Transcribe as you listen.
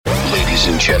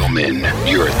Ladies and gentlemen,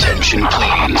 your attention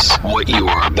please. What you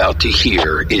are about to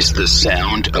hear is the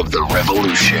sound of the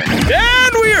revolution.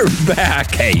 And we're back.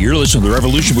 Hey, you're listening to The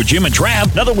Revolution with Jim and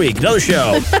Trav. Another week, another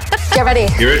show. Get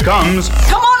ready. Here it comes.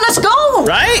 Come on, let's go.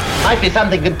 Right? Might be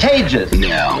something contagious.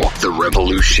 Now, the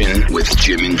revolution with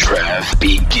Jim and Trav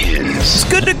begins. It's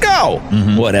good to go.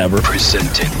 Whatever.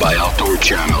 Presented by Outdoor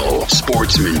Channel,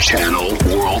 Sportsman Channel,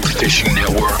 World Fishing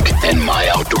Network, and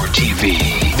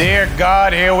MyOutdoorTV. Dear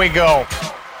God, here we go.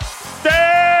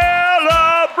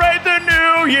 Celebrate the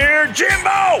new year,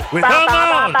 Jimbo! With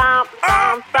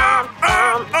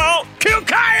kill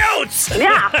coyotes!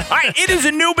 Yeah. All right, it is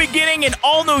a new beginning, an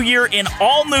all-new year, an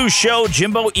all-new show.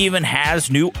 Jimbo even has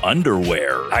new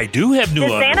underwear. I do have new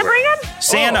underwear. Did Santa bring them?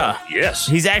 Santa. Oh, yes.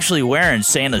 He's actually wearing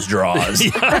Santa's drawers. They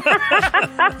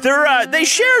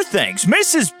share things.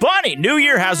 Mrs. Bunny, New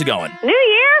Year, how's it going? New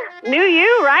year? New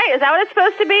you, right? Is that what it's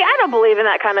supposed to be? I don't believe in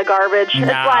that kind of garbage. Nah.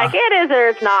 It's like, it is or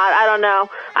it's not. I don't know.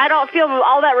 I don't feel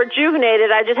all that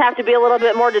rejuvenated. I just have to be a little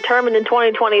bit more determined in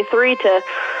 2023 to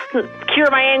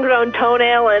cure my ingrown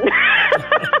toenail. And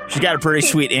She's got a pretty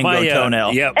sweet ingrown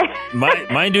toenail. Yeah.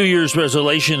 My New Year's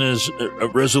resolution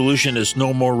is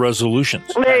no more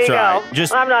resolutions. there you That's go.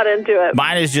 right. I'm not into it.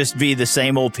 Mine is just be the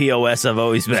same old POS I've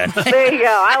always been. There you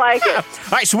go. I like it. All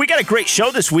right, so we got a great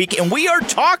show this week, and we are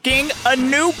talking a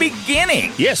new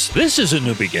beginning. Yes, this is a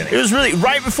new beginning. It was really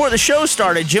right before the show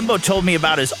started. Jimbo told me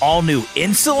about his all-new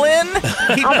insulin.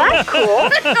 Oh, that's cool.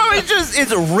 No,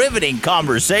 it's a riveting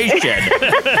conversation.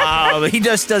 He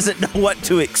just doesn't know what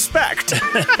to expect.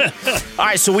 All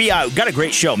right, so we got a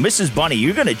great show. Mrs. Bunny,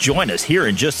 you're going to join us here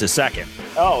in just a second.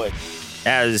 Oh,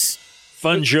 as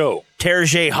Fun Joe.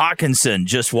 Terje Hawkinson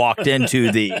just walked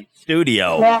into the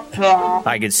studio.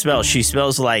 I can smell. She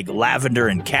smells like lavender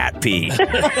and cat pee.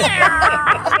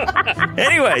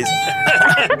 Anyways,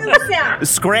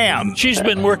 Scram. She's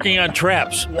been working on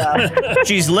traps.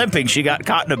 She's limping. She got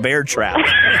caught in a bear trap.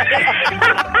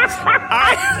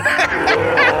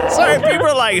 Sorry, people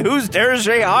are like, who's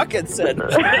Terje Hawkinson? All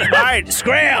right,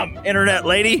 Scram, internet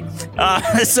lady. All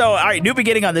right, new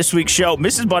beginning on this week's show.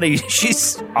 Mrs. Bunny,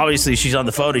 she's on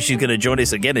the phone and she's going to join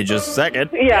us again in just a second.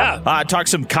 Yeah. Talk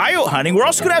some coyote hunting. We're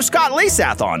also going to have Scott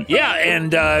Leysath on. Yeah,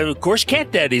 and of course,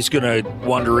 CatDaddy's going to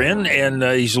wander in, and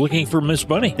he's looking for Miss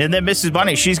Bunny. And then Mrs.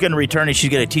 Bunny, she's going to return and she's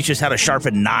going to teach us how to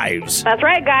sharpen knives. That's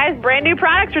right, guys. Brand new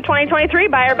products for 2023.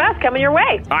 Buy our best coming your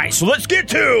way. All right, so let's get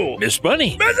to Miss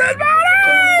Bunny. Mrs.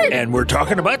 Bunny! And we're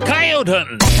talking about coyote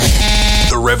hunting.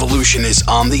 The revolution is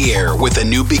on the air with a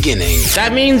new beginning.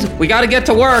 That means we gotta get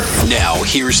to work. Now,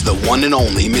 here's the one and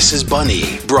only Mrs.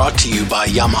 Bunny, brought to you by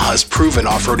Yamaha's proven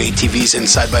off-road ATVs and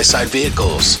side-by-side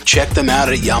vehicles. Check them out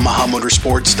at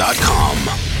YamahaMotorsports.com.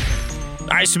 All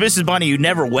right, so Mrs. Bunny, you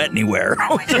never went anywhere.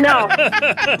 No.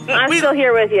 I'm still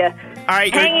here with you. All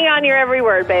right, Hanging on your every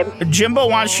word, babe. Jimbo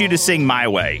wants you to sing My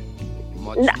Way.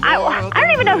 No, I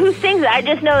don't even know who sings it. I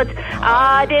just know it's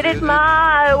I did it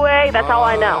my way. That's all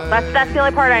I know. That's the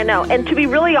only part I know. And to be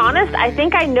really honest, I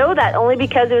think I know that only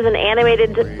because it was an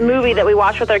animated movie that we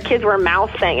watched with our kids where Mouse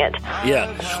sang it.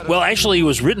 Yeah. Well, actually, it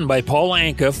was written by Paul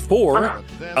Anka for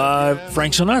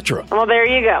Frank Sinatra. Well, there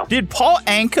you go. Did Paul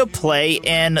Anka play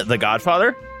in The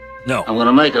Godfather? No. I'm going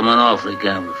to make him an offer he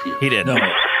can't refuse. He did. No.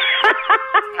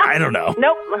 I don't know.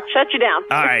 Nope. Shut you down.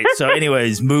 All right. So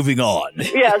anyways, moving on.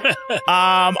 Yes.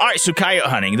 All right. So coyote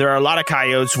hunting. There are a lot of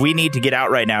coyotes. We need to get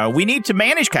out right now. We need to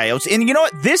manage coyotes. And you know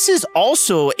what? This is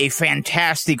also a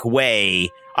fantastic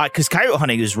way because coyote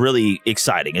hunting is really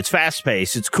exciting. It's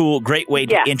fast-paced. It's cool. Great way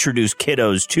to introduce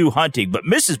kiddos to hunting. But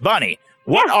Mrs. Bunny,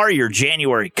 what are your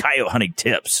January coyote hunting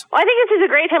tips? Well, I think this is a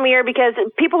great time of year because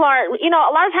people are,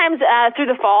 a lot of times through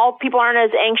the fall, people aren't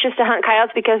as anxious to hunt coyotes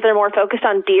because they're more focused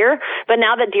on deer. But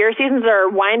now that deer seasons are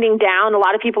winding down, a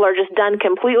lot of people are just done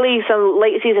completely. Some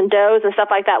late season does and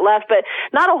stuff like that left, but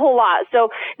not a whole lot.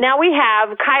 So now we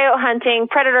have coyote hunting,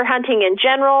 predator hunting in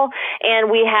general,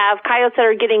 and we have coyotes that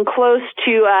are getting close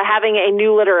to having a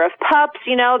new litter of pups.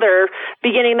 They're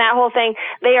beginning that whole thing.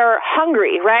 They are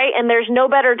hungry, right? And there's no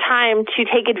better time to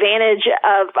take advantage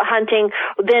of hunting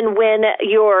than when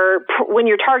your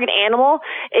target animal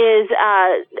is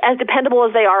as dependable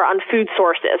as they are on food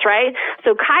sources, right?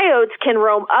 So coyotes can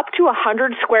roam up to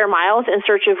 100 square miles in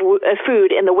search of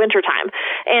food in the wintertime.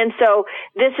 And so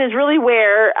this is really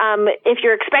where if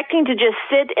you're expecting to just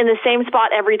sit in the same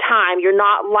spot every time, you're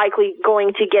not likely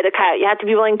going to get a coyote. You have to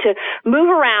be willing to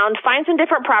move around, find some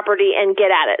different property, and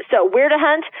get at it. So where to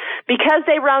hunt? Because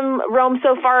they roam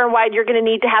so far and wide, you're going to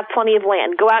need to have plenty of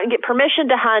land. Go out and get permission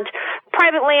to hunt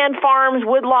private land, farms,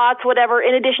 woodlots, whatever,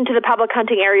 in addition to the public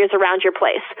hunting areas around your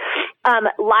place.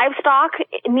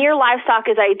 Near livestock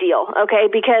is ideal, okay,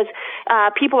 because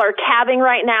people are calving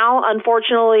right now.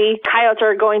 Unfortunately, coyotes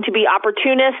are going to be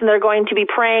opportunists, and they're going to be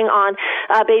preying on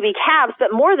baby calves.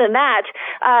 But more than that,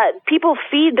 people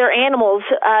feed their animals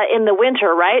in the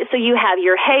winter, right? So you have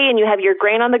your hay and you have your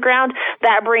grain on the ground.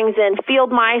 That brings in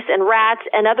field mice and rats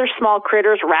and other small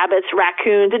critters, rabbits,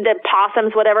 raccoons, and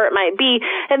possums, whatever it might be.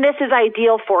 And this is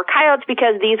ideal for coyotes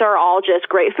because these are all just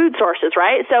great food sources,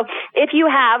 right? So if you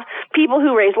have people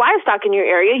who raise livestock in your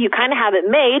area, you kind of have it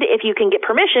made if you can get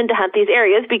permission to hunt these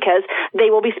areas because they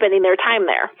will be spending their time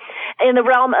there. In the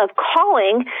realm of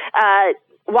calling,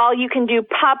 while you can do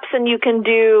pups and you can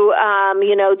do,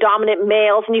 dominant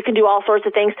males and you can do all sorts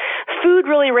of things, food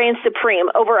really reigns supreme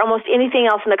over almost anything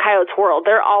else in the coyote's world.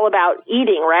 They're all about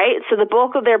eating, right? So the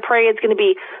bulk of their prey is going to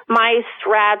be mice,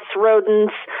 rats,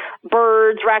 rodents,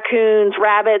 birds, raccoons,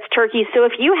 rabbits, turkeys. So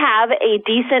if you have a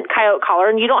decent coyote collar,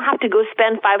 and you don't have to go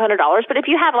spend $500, but if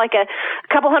you have like a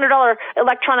couple $100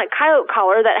 electronic coyote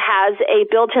collar that has a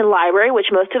built-in library,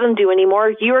 which most of them do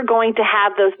anymore, you are going to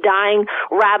have those dying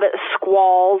rabbit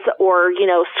squalls or,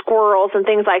 squirrels and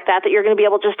things like that you're going to be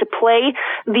able just to play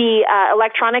the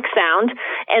electronic sound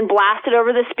and blast it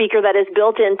over the speaker that is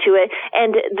built into it.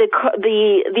 And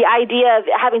the idea of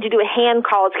having to do a hand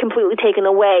call is completely taken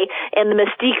away, and the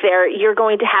mystique there, you're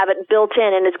going to have it built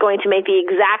in, and it's going to make the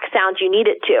exact sound you need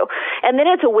it to. And then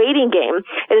it's a waiting game.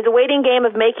 It is a waiting game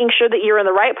of making sure that you're in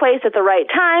the right place at the right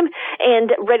time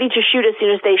and ready to shoot as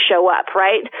soon as they show up,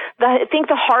 right? I think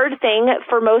the hard thing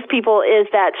for most people is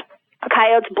that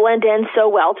coyotes blend in so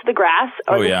well to the grass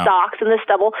or the stalks and the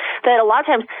stubble that a lot of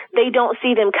times they don't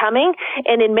see them coming.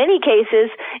 And in many cases,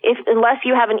 unless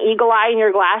you have an eagle eye in your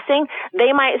glassing,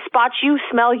 they might spot you,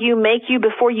 smell you, make you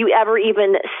before you ever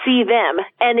even see them.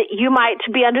 And you might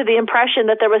be under the impression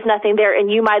that there was nothing there, and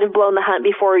you might have blown the hunt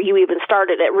before you even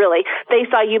started it, really. They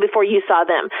saw you before you saw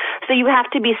them. So you have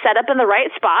to be set up in the right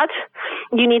spot.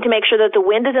 You need to make sure that the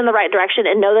wind is in the right direction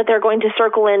and know that they're going to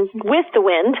circle in with the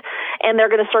wind, and they're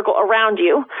going to circle around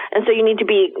you. And so you need to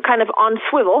be kind of on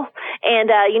swivel, and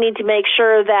you need to make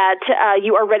sure that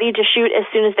you are ready to shoot as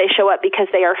soon as they show up because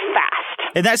they are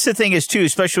fast. And that's the thing is, too,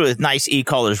 especially with nice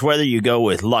e-collars, whether you go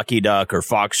with Lucky Duck or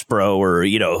Fox Pro or,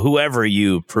 whoever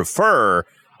you prefer,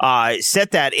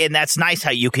 set that in. That's nice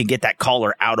how you can get that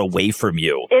collar out away from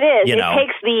you. It is. It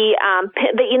takes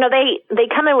they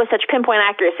come in with such pinpoint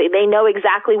accuracy. They know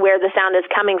exactly where the sound is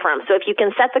coming from. So if you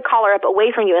can set the collar up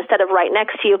away from you instead of right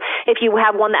next to you, if you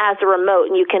have one that has a remote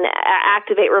and you can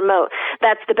activate remote,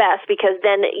 that's the best because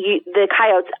then the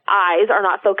coyote's eyes are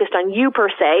not focused on you per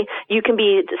se. You can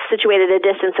be situated a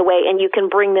distance away and you can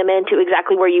bring them into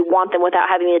exactly where you want them without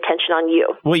having the attention on you.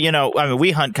 Well,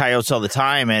 we hunt coyotes all the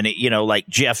time, and, like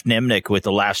Jeff Nimnick with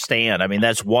The Last Stand. I mean,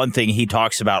 that's one thing he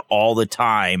talks about all the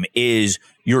time is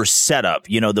your setup,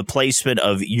 the placement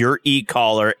of your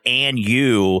e-collar and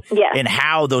you, and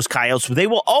how those coyotes, they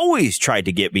will always try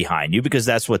to get behind you because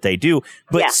that's what they do.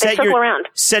 But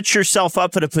set yourself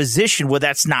up in a position where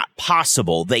that's not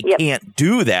possible. They can't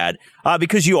do that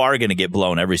because you are going to get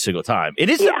blown every single time. It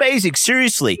is amazing,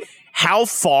 seriously, how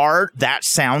far that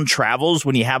sound travels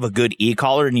when you have a good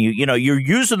e-collar and you're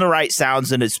using the right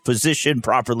sounds and it's positioned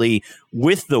properly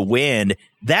with the wind.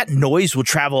 That noise will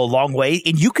travel a long way,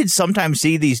 and you can sometimes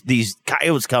see these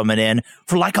coyotes coming in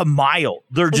for like a mile.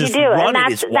 They're just running.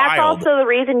 And it's wild. That's also the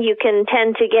reason you can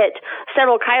tend to get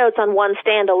several coyotes on one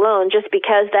stand alone, just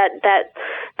because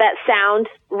that sound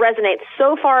resonates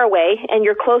so far away, and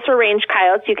your closer range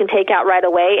coyotes you can take out right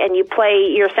away, and you play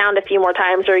your sound a few more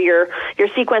times or your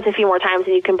sequence a few more times,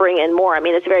 and you can bring in more. I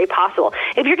mean, it's very possible.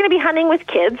 If you're going to be hunting with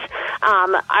kids,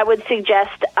 I would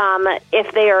suggest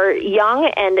if they are young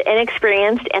and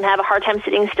inexperienced and have a hard time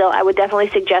sitting still, I would definitely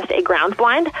suggest a ground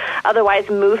blind. Otherwise,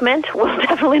 movement will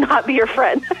definitely not be your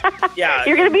friend.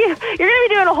 You're going to be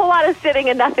doing a whole lot of sitting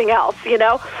and nothing else.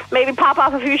 Maybe pop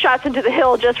off a few shots into the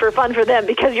hill just for fun for them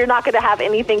because you're not going to have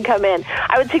anything come in.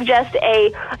 I would suggest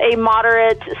a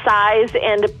moderate size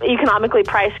and economically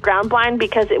priced ground blind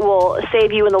because it will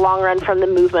save you in the long run from the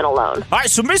movement alone. All right,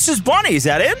 so Mrs. Bunny, is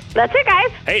that it? That's it,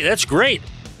 guys. Hey, that's great.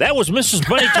 That was Mrs.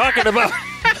 Bunny talking about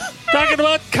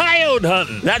coyote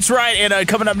hunting. That's right. And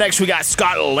coming up next, we got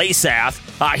Scott Leysath.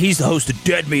 He's the host of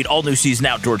Dead Meat, all new season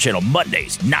Outdoor Channel,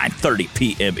 Mondays, 9:30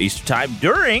 p.m. Eastern Time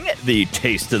during the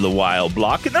Taste of the Wild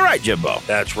block. Isn't that right, Jimbo?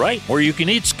 That's right. Where you can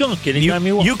eat skunk anytime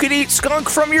you want. You can eat skunk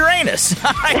from Uranus.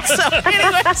 So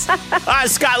anyways,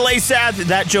 Scott Leysath,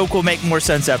 that joke will make more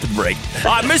sense after the break.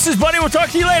 Mrs. Bunny, we'll talk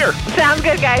to you later. Sounds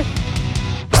good, guys.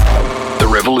 The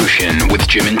Revolution with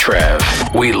Jim and Trav.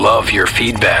 We love your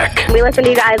feedback. We listen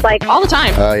to you guys like all the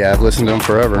time. Yeah, I've listened to them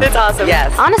forever. It's awesome.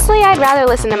 Yes. Honestly, I'd rather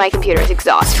listen to my computer's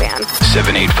exhaust fan.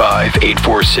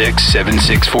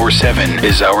 785-846-7647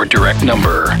 is our direct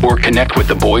number. Or connect with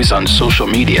the boys on social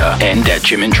media and at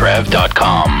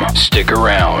jimandtrav.com. Stick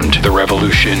around. The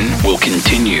revolution will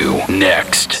continue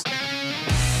next.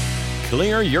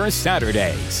 Clear your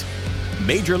Saturdays.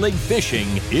 Major League Fishing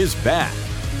is back.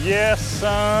 Yes,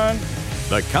 son.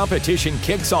 The competition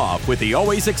kicks off with the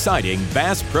always exciting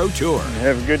Bass Pro Tour.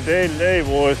 Have a good day today,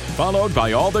 boys. Followed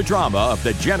by all the drama of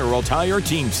the General Tire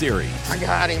Team Series. I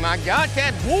got him. I got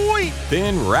that boy.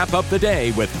 Then wrap up the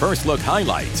day with first look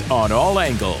highlights on all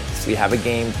angles. We have a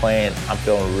game plan. I'm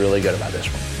feeling really good about this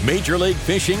one. Major League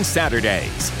Fishing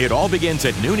Saturdays. It all begins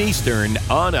at noon Eastern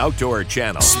on Outdoor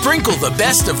Channel. Sprinkle the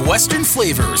best of Western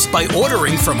flavors by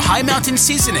ordering from High Mountain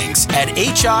Seasonings at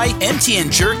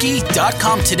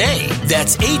HIMTNJerky.com today.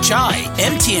 That's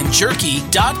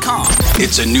HIMTNJerky.com.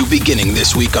 It's a new beginning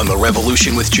this week on The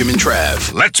Revolution with Jim and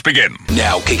Trav. Let's begin.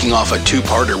 Now kicking off a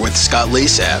two-parter with Scott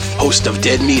Leysath, host of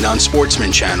Dead Meat on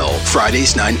Sportsman Channel,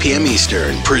 Fridays 9 p.m.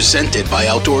 Eastern, presented by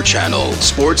Outdoor Channel,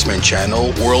 Sportsman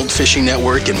Channel, World Fishing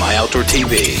Network, and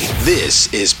MyOutdoorTV. This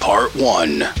is part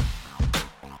 1. All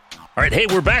right, hey,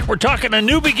 we're back. We're talking a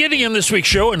new beginning in this week's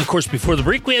show. And, of course, before the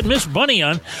break, we had Miss Bunny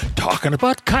on talking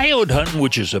about coyote hunting,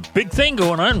 which is a big thing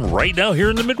going on right now here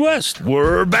in the Midwest.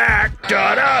 We're back.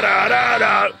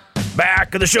 Da-da-da-da-da.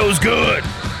 Back, and the show's good.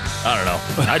 I don't know.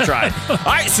 I tried. All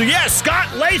right, so Scott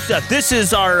Leysath. This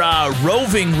is our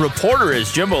roving reporter,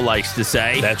 as Jimbo likes to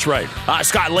say. That's right.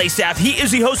 Scott Leysath. He is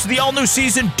the host of the all-new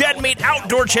season Dead Meat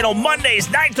Outdoor Channel, Mondays,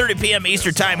 9:30 p.m.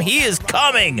 Eastern Time. He is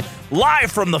coming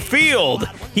live from the field.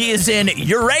 He is in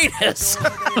Uranus.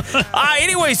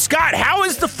 Anyway, Scott, how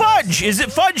is the fudge? Is it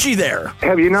fudgy there?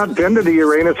 Have you not been to the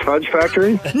Uranus Fudge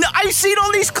Factory? No, I've seen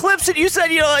all these clips that you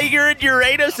said, you're in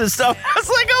Uranus and stuff. I was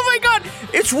like, oh my God,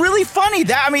 it's really funny.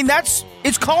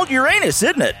 It's called Uranus,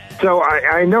 isn't it? So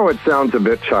I know it sounds a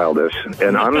bit childish,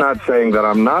 and I'm not saying that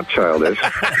I'm not childish,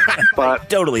 but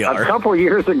totally are. A couple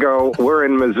years ago, we're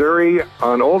in Missouri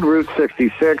on Old Route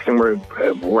 66, and we're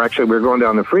going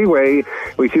down the freeway.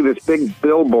 We see this big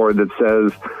billboard that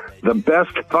says, "The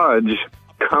best fudge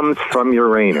comes from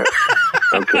Uranus."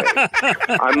 Okay.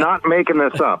 I'm not making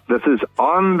this up. This is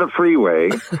on the freeway.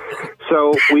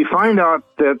 So we find out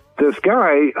that this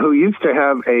guy who used to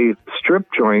have a strip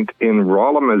joint in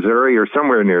Rolla, Missouri, or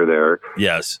somewhere near there.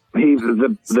 Yes.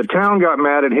 The town got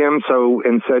mad at him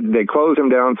and said they closed him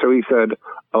down. So he said,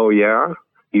 "Oh, yeah?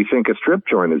 You think a strip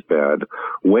joint is bad?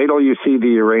 Wait till you see the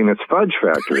Uranus Fudge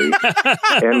Factory."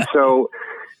 And so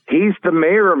he's the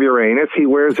mayor of Uranus. He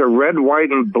wears a red,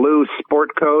 white, and blue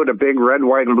sport coat, a big red,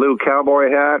 white, and blue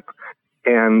cowboy hat.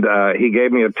 And he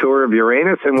gave me a tour of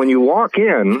Uranus. And when you walk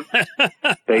in,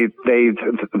 they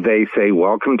say,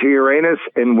 "Welcome to Uranus."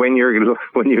 And when you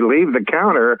leave the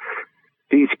counter,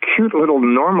 these cute little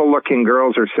normal-looking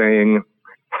girls are saying,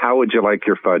 "How would you like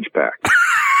your fudge pack?"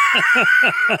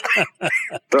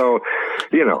 So,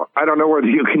 I don't know whether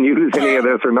you can use any of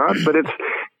this or not, but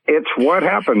it's what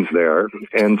happens there.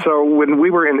 And so when we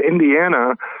were in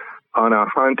Indiana on a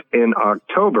hunt in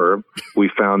October, we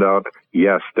found out,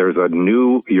 yes, there's a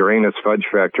new Uranus Fudge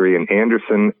Factory in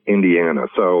Anderson, Indiana.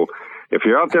 So if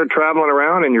you're out there traveling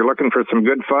around and you're looking for some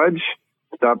good fudge,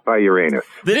 stop by Uranus.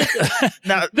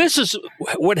 Now, this is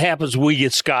what happens when we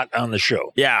get Scott on the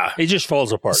show. Yeah. He just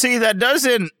falls apart. See, it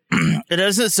doesn't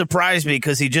surprise me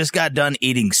because he just got done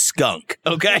eating skunk,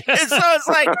 okay? So it's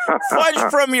like fudge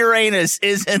from Uranus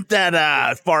isn't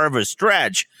that far of a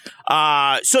stretch.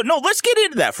 So, no, let's get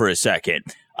into that for a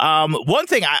second. One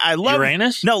thing I love...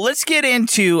 Uranus? No, let's get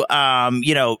into,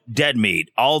 Dead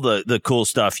Meat, all the cool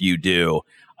stuff you do.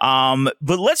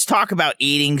 But let's talk about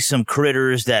eating some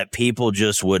critters that people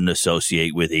just wouldn't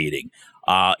associate with eating.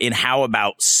 And how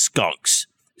about skunks?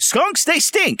 Skunks, they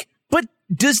stink. But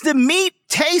does the meat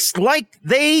taste like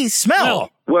they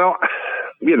smell? Well,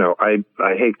 I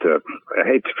hate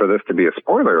for this to be a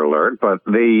spoiler alert, but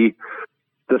the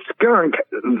skunk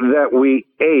that we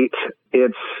ate,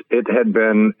 it had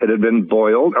been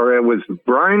boiled, or it was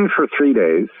brined for 3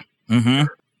 days. Mm-hmm.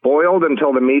 Boiled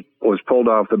until the meat was pulled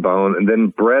off the bone, and then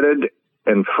breaded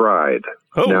and fried.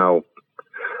 Oh. Now,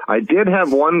 I did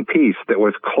have one piece that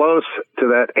was close to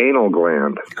that anal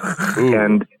gland.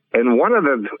 And one of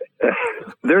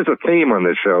there's a theme on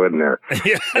this show, isn't there?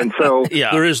 Yeah. And so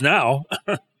there is now.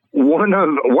 one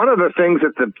of the things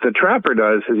that the trapper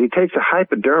does is he takes a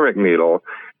hypodermic needle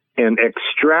and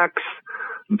extracts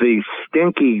the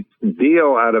stinky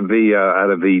deal out of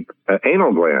the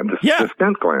anal gland, the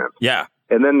scent gland. Yeah.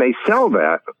 And then they sell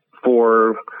that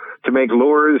for to make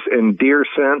lures and deer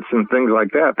scents and things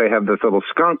like that, they have this little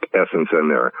skunk essence in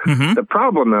there. Mm-hmm. The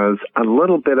problem is a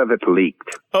little bit of it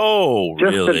leaked. Oh,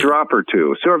 just really? a drop or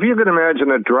two. So if you can imagine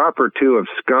a drop or two of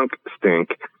skunk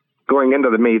stink going into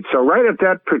the meat. So right at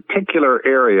that particular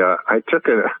area, I took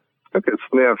a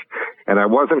sniff, and I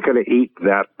wasn't going to eat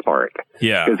that part.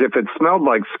 Yeah. Because if it smelled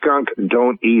like skunk,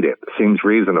 don't eat it. Seems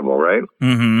reasonable, right?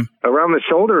 Mm-hmm. Around the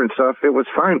shoulder and stuff, it was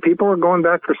fine. People were going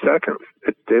back for seconds.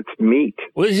 It's meat.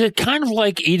 Well, is it kind of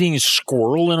like eating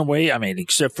squirrel in a way? I mean,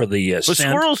 except for the But scent.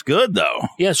 squirrel's good, though.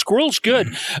 Yeah, squirrel's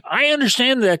good. I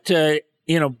understand that,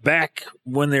 back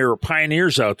when there were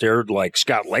pioneers out there like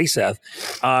Scott Leysath,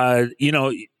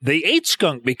 they ate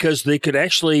skunk because they could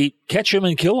actually catch them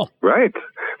and kill them. Right.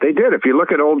 They did. If you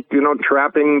look at old,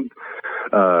 trapping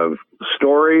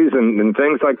stories and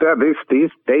things like that,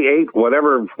 they ate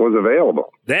whatever was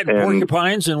available. That and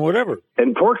porcupines and whatever.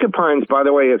 And porcupines, by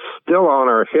the way, is still on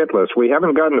our hit list. We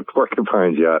haven't gotten to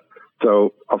porcupines yet.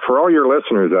 So for all your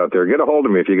listeners out there, get a hold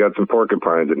of me if you got some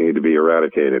porcupines that need to be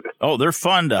eradicated. Oh, they're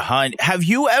fun to hunt. Have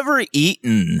you ever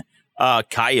eaten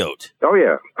coyote? Oh,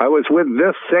 yeah. I was with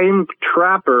this same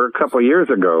trapper a couple of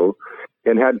years ago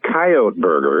and had coyote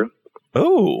burger.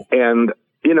 Oh. And,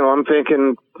 I'm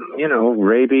thinking,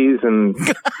 rabies and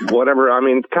whatever. I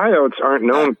mean, coyotes aren't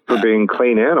known for being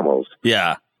clean animals.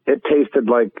 Yeah. It tasted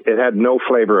like it had no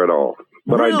flavor at all.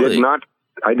 But really?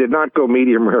 I did not go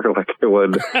medium rare like I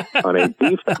would on a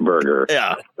beef burger.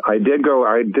 Yeah. I did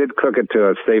cook it to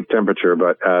a safe temperature,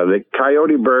 but the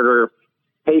coyote burger,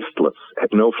 tasteless, had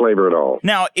no flavor at all.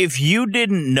 Now, if you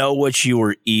didn't know what you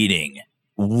were eating,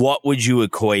 what would you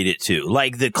equate it to?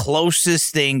 Like the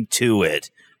closest thing to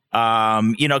it,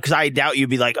 because I doubt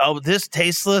you'd be like, oh, this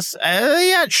tasteless.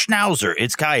 Yeah, it's schnauzer.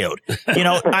 It's coyote.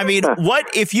 I mean, what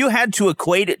if you had to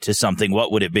equate it to something,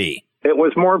 what would it be? It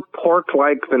was more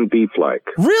pork-like than beef-like.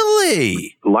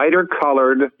 Really? Lighter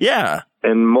colored. Yeah.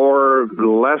 And more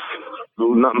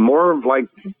like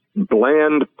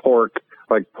bland pork,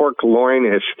 like pork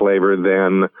loin-ish flavor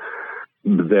than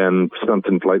bacon.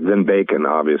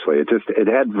 Obviously, it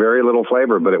had very little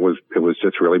flavor, but it was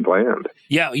just really bland.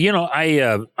 Yeah,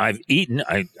 I've eaten.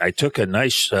 I took a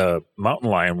nice mountain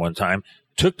lion one time.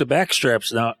 Took the back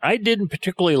straps. Now I didn't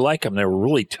particularly like them. They were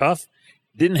really tough.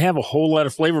 Didn't have a whole lot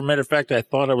of flavor. Matter of fact, I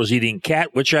thought I was eating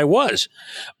cat, which I was.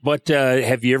 But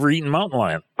have you ever eaten mountain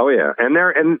lion? Oh yeah,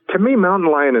 and to me,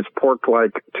 mountain lion is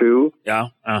pork-like too. Yeah,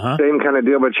 same kind of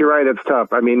deal. But you're right, it's tough.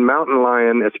 I mean, mountain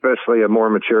lion, especially a more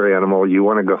mature animal, you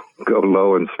want to go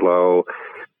low and slow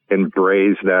and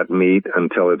braise that meat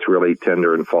until it's really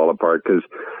tender and fall apart. Because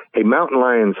a mountain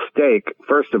lion steak,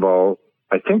 first of all,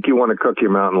 I think you want to cook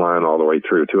your mountain lion all the way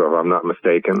through too, if I'm not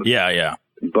mistaken. Yeah.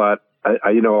 But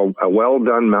a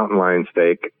well-done mountain lion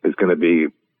steak is going to be,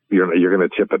 you're going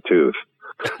to chip a tooth.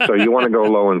 So you want to go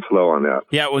low and slow on that.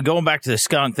 Yeah, well, going back to the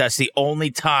skunk, that's the only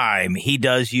time he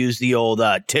does use the old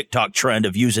TikTok trend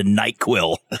of using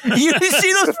NyQuil. You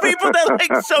see those people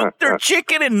that soak their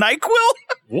chicken in NyQuil?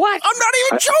 What? I'm not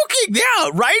even joking. Yeah,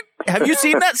 right? Have you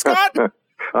seen that, Scott?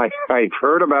 I've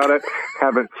heard about it,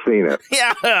 haven't seen it.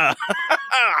 Yeah,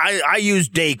 I use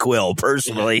Dayquil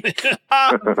personally.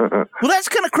 Well, that's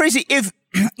kind of crazy. If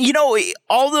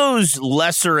all those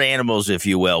lesser animals, if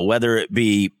you will, whether it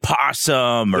be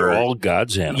possum or they're all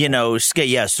God's animals.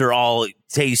 Yes, they're all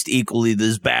taste equally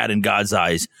as bad in God's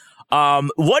eyes.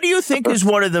 What do you think is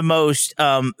one of the most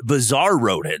bizarre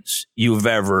rodents you've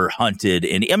ever hunted?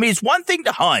 I mean, it's one thing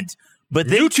to hunt. But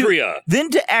then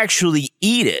to actually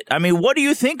eat it. I mean, what do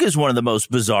you think is one of the most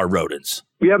bizarre rodents?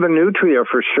 Yeah, the nutria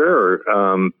for sure.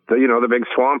 The big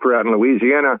swamp rat in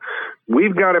Louisiana.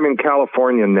 We've got them in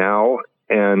California now,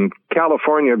 and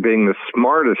California being the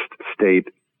smartest state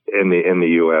in the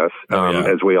U.S.,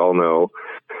 as we all know,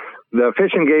 the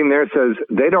Fish and Game there says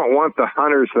they don't want the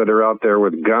hunters that are out there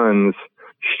with guns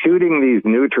shooting these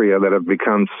nutria that have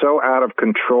become so out of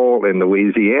control in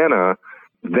Louisiana.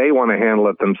 They want to handle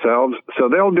it themselves. So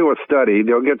they'll do a study.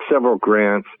 They'll get several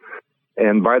grants.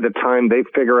 And by the time they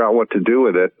figure out what to do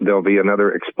with it, there'll be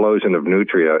another explosion of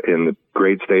nutria in the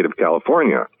great state of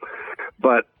California.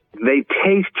 But they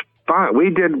taste fine.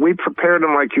 We prepared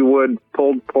them like you would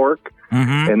pulled pork,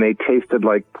 and they tasted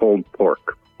like pulled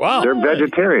pork. Wow. They're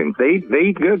vegetarians. They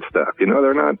eat good stuff.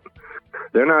 They're not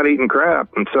they're not eating crap.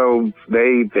 And so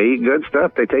they eat good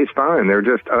stuff. They taste fine. They're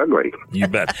just ugly. You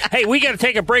bet. Hey, we got to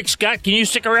take a break, Scott. Can you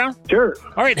stick around? Sure.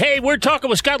 All right. Hey, we're talking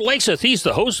with Scott Leysath. He's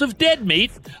the host of Dead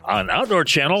Meat on Outdoor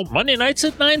Channel, Monday nights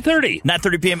at 9:30.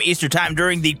 9:30 p.m. Eastern Time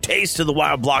during the Taste of the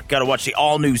Wild block. Got to watch the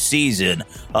all-new season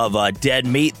of Dead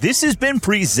Meat. This has been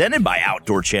presented by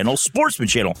Outdoor Channel, Sportsman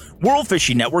Channel, World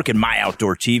Fishing Network, and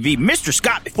MyOutdoorTV. Mr.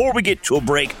 Scott, before we get to a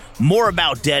break, more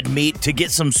about Dead Meat to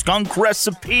get some skunk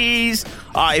recipes.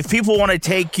 If people want to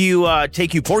take you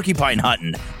porcupine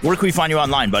hunting, where can we find you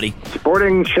online, buddy?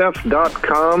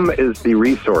 Sportingchef.com is the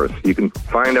resource. You can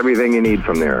find everything you need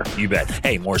from there. You bet.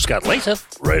 Hey, more Scott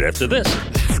Leysath right after this.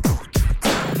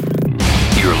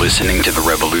 You're listening to The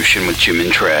Revolution with Jim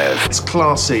and Trav. It's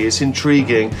classy, it's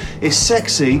intriguing, it's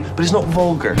sexy, but it's not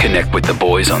vulgar. Connect with the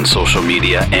boys on social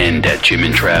media and at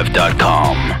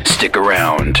jimandtrav.com. Stick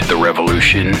around. The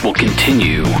Revolution will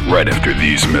continue right after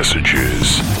these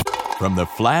messages. From the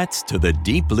flats to the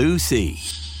deep blue sea,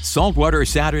 Saltwater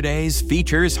Saturdays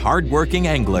features hardworking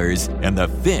anglers and the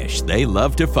fish they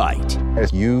love to fight.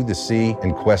 As you, the sea,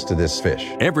 in quest of this fish.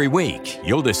 Every week,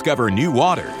 you'll discover new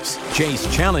waters, chase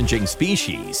challenging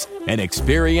species, and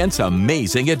experience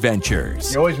amazing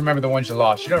adventures. You always remember the ones you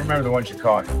lost. You don't remember the ones you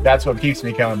caught. That's what keeps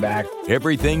me coming back.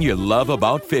 Everything you love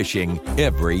about fishing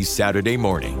every Saturday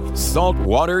morning.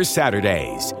 Saltwater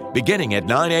Saturdays, beginning at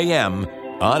 9 a.m.,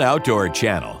 on Outdoor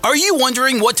Channel. Are you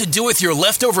wondering what to do with your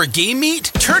leftover game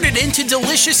meat? Turn it into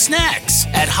delicious snacks.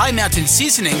 At High Mountain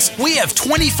Seasonings, we have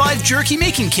 25 jerky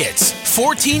making kits,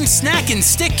 14 snack and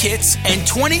stick kits, and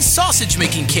 20 sausage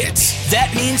making kits.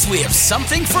 That means we have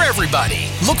something for everybody.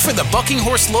 Look for the Bucking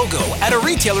Horse logo at a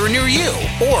retailer near you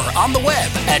or on the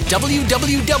web at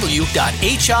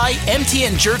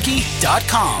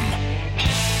www.himtnjerky.com.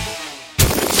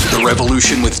 The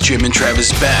Revolution with Jim and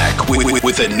Travis back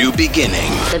with a new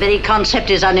beginning. The very concept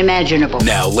is unimaginable.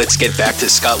 Now let's get back to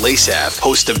Scott Leysath,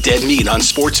 host of Dead Meat on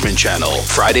Sportsman Channel,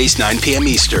 Fridays 9 p.m.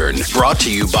 Eastern. Brought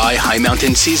to you by High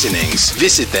Mountain Seasonings.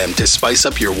 Visit them to spice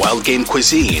up your wild game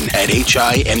cuisine at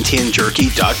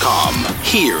himtnjerky.com.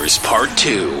 Here's part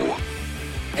 2.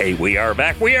 Hey, we are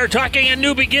back. We are talking a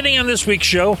new beginning on this week's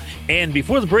show. And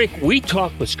before the break, we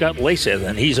talked with Scott Leysath,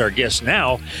 and he's our guest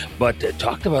now, but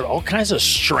talked about all kinds of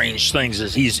strange things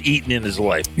that he's eaten in his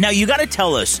life. Now, you got to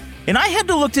tell us, and I had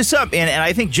to look this up, and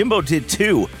I think Jimbo did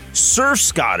too, surf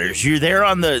scotters. You're there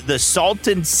on the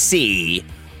Salton Sea.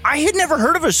 I had never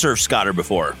heard of a surf scotter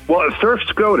before. Well, a surf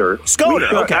scoter.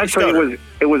 Okay. Actually, scoter.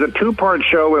 It was a 2-part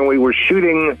show, and we were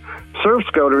shooting surf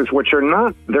scoters, which are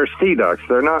not, they're sea ducks.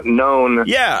 They're not known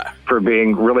for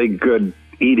being really good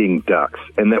eating ducks.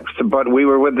 But we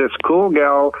were with this cool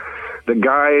gal, the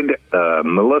guide,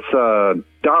 Melissa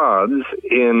Dodds,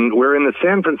 we're in the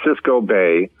San Francisco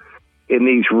Bay in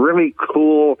these really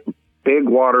cool big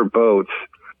water boats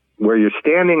where you're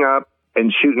standing up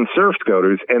and shooting surf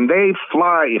scoters, and they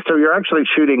fly. So you're actually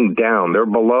shooting down. They're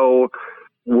below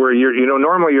where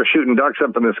normally you're shooting ducks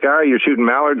up in the sky. You're shooting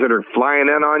mallards that are flying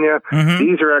in on you. Mm-hmm.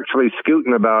 These are actually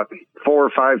scooting about 4 or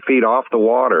 5 feet off the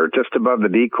water, just above the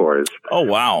decoys. Oh,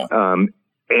 wow.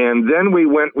 And then we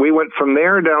went from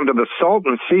there down to the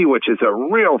Salton Sea, which is a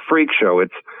real freak show.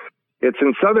 It's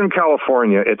in Southern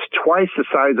California. It's twice the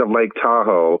size of Lake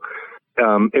Tahoe.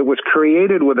 It was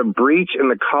created with a breach in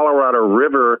the Colorado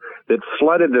River that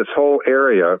flooded this whole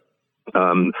area.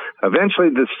 Eventually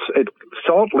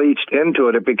salt leached into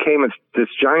it. It became this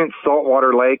giant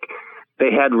saltwater lake.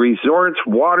 They had resorts,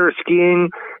 water skiing.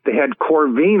 They had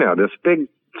corvina, this big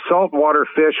saltwater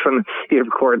fish from the Sea of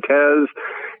Cortez,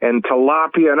 and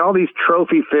tilapia, and all these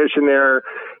trophy fish in there.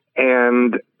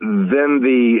 And then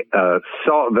the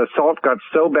salt got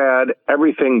so bad,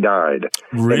 everything died.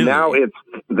 Really? And now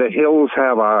the hills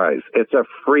have eyes. It's a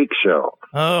freak show.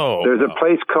 Oh. There's a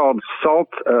place called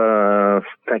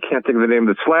I can't think of the name,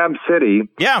 the Slab City.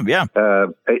 Yeah. A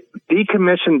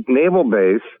decommissioned naval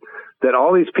base that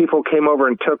all these people came over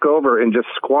and took over and just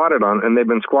squatted on, and they've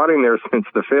been squatting there since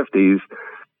the 50s.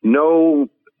 No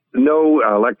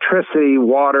electricity,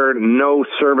 water, no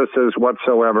services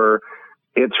whatsoever.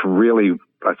 It's really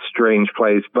a strange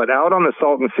place. But out on the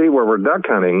Salton Sea where we're duck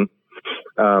hunting,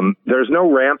 there's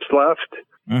no ramps left.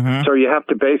 Mm-hmm. So you have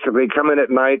to basically come in at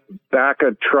night, back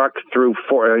a truck through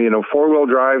four-wheel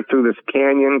drive through this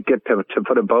canyon, get to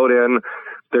put a boat in.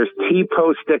 There's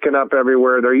T-posts sticking up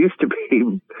everywhere. There used to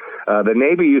be, the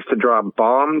Navy used to drop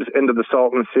bombs into the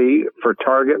Salton Sea for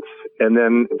targets.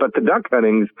 But the duck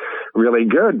hunting's really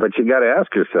good, but you got to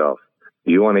ask yourself,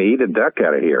 do you want to eat a duck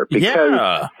out of here?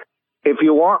 Because if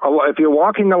you're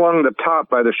walking along the top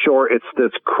by the shore, it's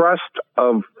this crust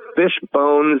of fish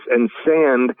bones and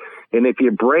sand, and if you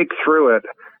break through it,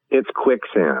 it's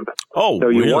quicksand. Oh, so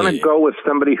you really? want to go with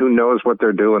somebody who knows what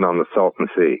they're doing on the Salton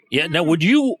Sea. Yeah. Now, would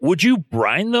you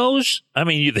brine those? I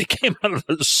mean, they came out of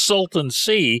the Salton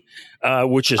Sea,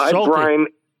 which is salty.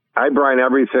 I brine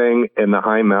everything in the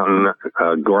high mountain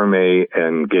gourmet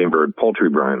and game bird poultry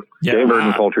brine. Yeah. Game bird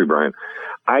and poultry brine.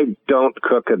 I don't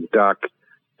cook a duck,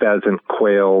 pheasant,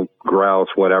 quail, grouse,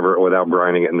 whatever, without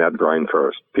brining it in that brine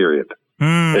first, period.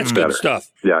 That's good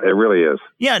stuff. Yeah, it really is.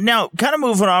 Yeah, now, kind of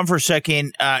moving on for a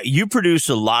second, you produce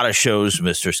a lot of shows,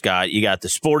 Mr. Scott. You got The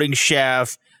Sporting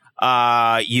Chef.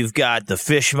 You've got The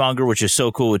Fishmonger, which is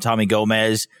so cool with Tommy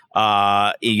Gomez.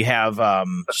 You have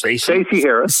Stacey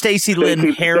Harris. Stacey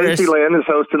Lynn Harris. Stacey Lynn is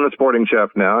hosting The Sporting Chef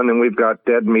now, and then we've got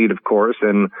Dead Meat, of course,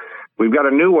 and we've got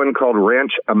a new one called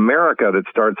Ranch America that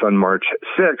starts on March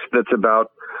 6th that's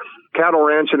about cattle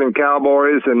ranching and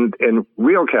cowboys and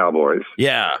real cowboys.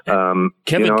 Yeah.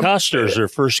 Kevin Costner is their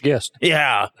first guest.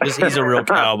 Yeah, he's a real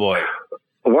cowboy.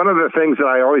 One of the things that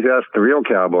I always ask the real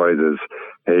cowboys is,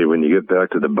 hey, when you get back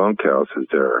to the bunkhouse, is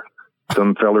there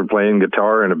some feller playing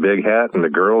guitar in a big hat and the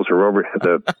girls are over,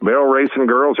 the barrel racing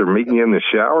girls are meeting you in the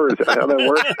shower? Is that how that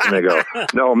works? And they go,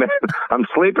 no, man, I'm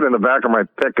sleeping in the back of my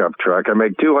pickup truck. I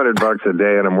make $200 a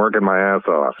day and I'm working my ass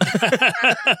off.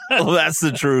 Well, that's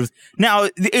the truth. Now,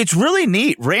 it's really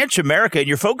neat. Ranch America, and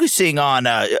you're focusing on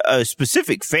a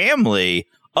specific family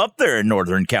up there in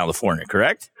Northern California,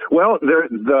 correct? Well,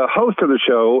 the host of the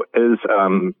show is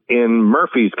in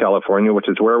Murphy's, California, which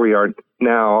is where we are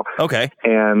now. Okay.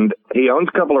 And he owns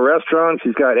a couple of restaurants.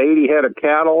 He's got 80 head of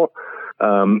cattle.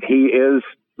 He is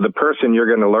the person you're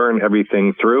going to learn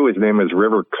everything through. His name is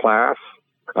River Class.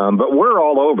 But we're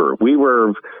all over. We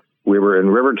were in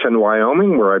Riverton,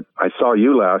 Wyoming, where I saw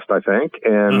you last, I think.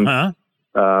 And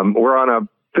we're on a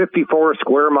 54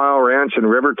 square mile ranch in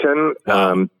Riverton,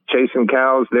 chasing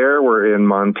cows there. We're in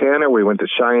Montana. We went to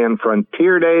Cheyenne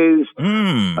Frontier Days.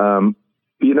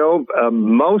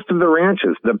 Most of the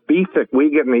ranches, the beef that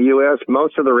we get in the U.S.,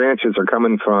 most of the ranches are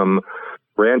coming from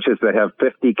ranches that have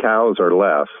 50 cows or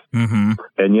less. Mm-hmm.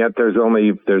 And yet there's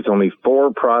only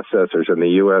 4 processors in the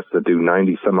U.S. that do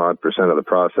 90-some-odd% of the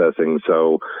processing.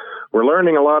 So we're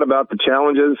learning a lot about the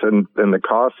challenges and the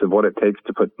costs of what it takes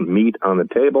to put meat on the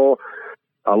table.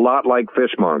 A lot like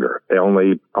Fishmonger,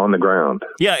 only on the ground.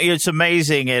 Yeah, it's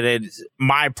amazing, and it's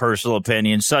my personal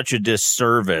opinion, such a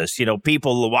disservice. You know,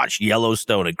 people watch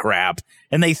Yellowstone and crap,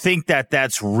 and they think that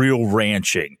that's real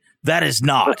ranching. That is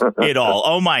not at all.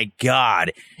 Oh, my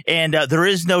God. And there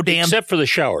is no damn... Except for the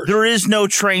showers. There is no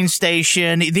train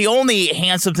station. The only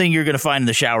handsome thing you're going to find in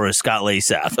the shower is Scott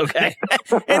Leysath, okay?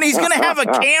 And he's going to have a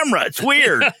camera. It's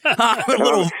weird.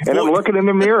 And I'm looking in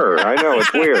the mirror. I know,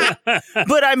 it's weird.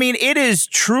 But, I mean, it is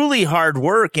truly hard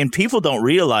work, and people don't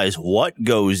realize what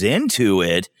goes into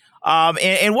it.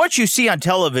 And what you see on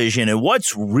television and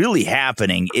what's really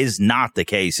happening is not the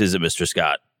case, is it, Mr.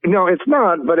 Scott? No, it's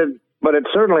not, but it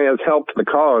certainly has helped the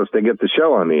cause to get the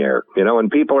show on the air, and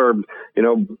people are,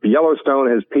 Yellowstone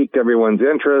has piqued everyone's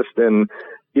interest. And,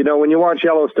 when you watch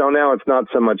Yellowstone now, it's not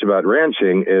so much about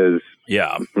ranching it's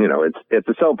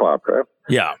a soap opera.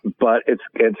 Yeah. But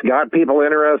it's got people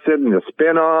interested in the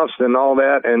spin-offs and all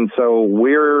that. And so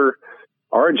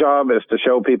our job is to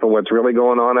show people what's really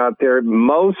going on out there.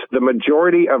 The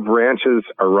majority of ranches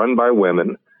are run by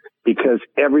women, because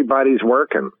everybody's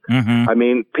working. Mm-hmm. I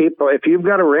mean, people, if you've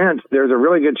got a ranch, there's a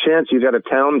really good chance you got a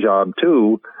town job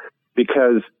too,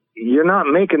 because you're not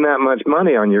making that much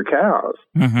money on your cows.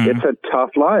 Mm-hmm. It's a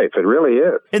tough life. It really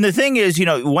is. And the thing is,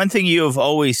 one thing you have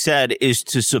always said is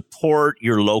to support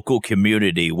your local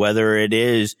community, whether it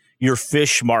is your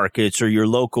fish markets or your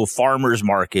local farmers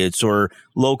markets or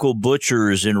local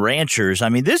butchers and ranchers. I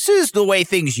mean, this is the way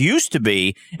things used to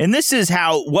be, and this is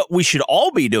what we should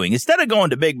all be doing. Instead of going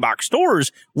to big box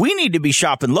stores, we need to be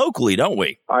shopping locally, don't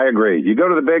we? I agree. You go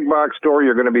to the big box store,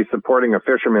 you're going to be supporting a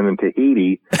fisherman in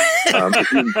Tahiti.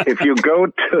 If you go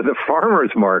to the farmers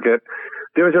market,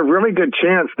 there's a really good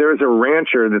chance there's a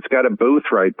rancher that's got a booth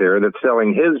right there that's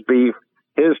selling his beef,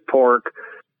 his pork,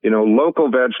 local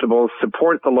vegetables.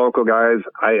 Support the local guys.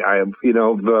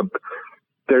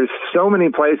 There's so many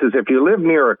places. If you live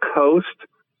near a coast,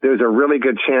 there's a really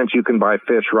good chance you can buy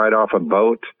fish right off a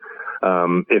boat.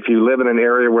 If you live in an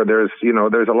area where there's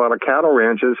a lot of cattle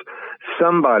ranches,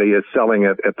 somebody is selling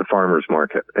it at the farmer's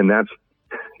market. And that's,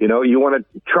 you want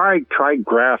to try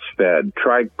grass fed,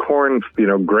 try corn,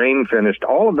 grain finished,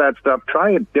 all of that stuff.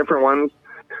 Try different ones.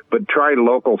 but try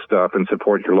local stuff and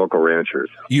support your local ranchers.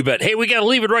 You bet. Hey, we got to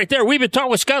leave it right there. We've been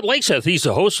talking with Scott Leysath. He's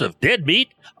the host of Dead Meat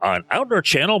on Outdoor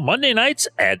Channel Monday nights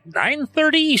at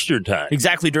 9:30 Eastern Time.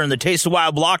 Exactly, during the Taste of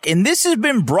Wild block. And this has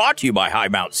been brought to you by High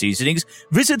Mount Seasonings.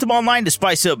 Visit them online to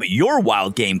spice up your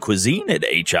wild game cuisine at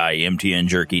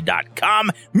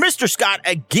HIMTNjerky.com. Mr. Scott,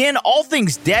 again, all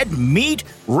things Dead Meat,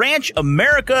 Ranch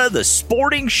America, the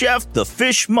Sporting Chef, the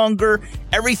Fishmonger,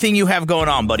 everything you have going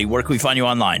on, buddy. Where can we find you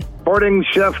online?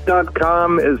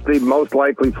 Sportingchef.com is the most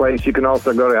likely place. You can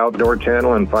also go to Outdoor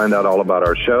Channel and find out all about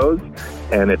our shows.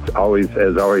 And it's always,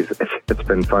 as always, it's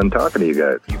been fun talking to you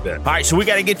guys. You bet. All right, so we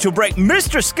got to get to a break.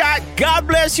 Mr. Scott, God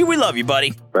bless you. We love you,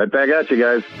 buddy. Right back at you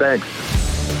guys. Thanks.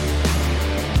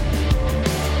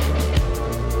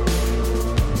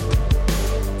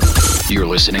 You're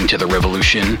listening to The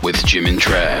Revolution with Jim and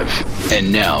Trav.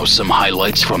 And now, some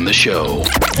highlights from the show.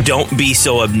 Don't be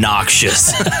so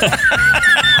obnoxious.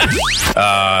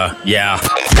 Yeah.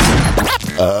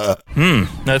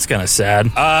 That's kind of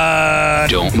sad.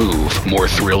 Don't move. More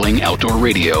thrilling outdoor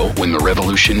radio when The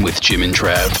Revolution with Jim and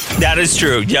Trav. That is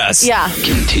true, yes. Yeah.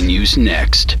 Continues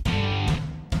next.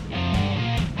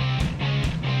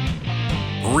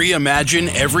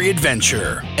 Reimagine every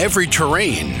adventure, every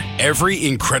terrain, every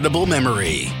incredible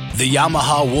memory. The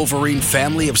Yamaha Wolverine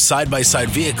family of side-by-side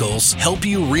vehicles help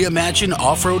you reimagine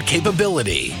off-road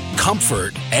capability,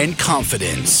 comfort, and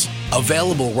confidence.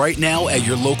 Available right now at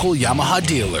your local Yamaha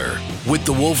dealer. With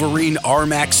the Wolverine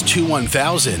R-Max 2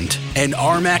 1000 and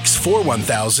R-Max 4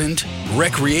 1000,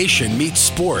 recreation meets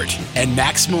sport, and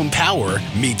maximum power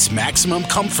meets maximum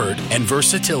comfort and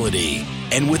versatility.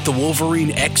 And with the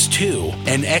Wolverine X2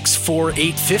 and X4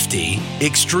 850,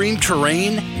 extreme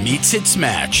terrain meets its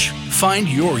match. Find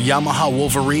your Yamaha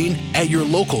Wolverine at your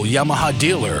local Yamaha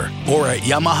dealer or at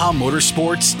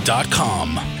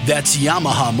YamahaMotorsports.com. That's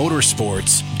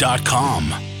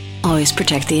YamahaMotorsports.com. Always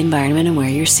protect the environment and wear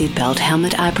your seatbelt,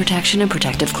 helmet, eye protection, and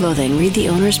protective clothing. Read the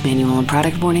owner's manual and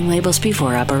product warning labels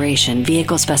before operation.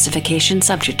 Vehicle specifications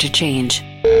subject to change.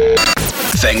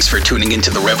 Thanks for tuning into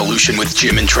The Revolution with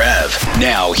Jim and Trav.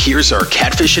 Now, here's our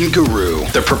catfishing guru,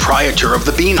 the proprietor of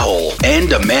the Beanhole,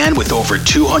 and a man with over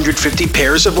 250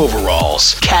 pairs of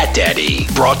overalls, CatDaddy.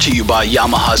 Brought to you by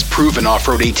Yamaha's proven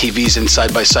off-road ATVs and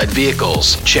side-by-side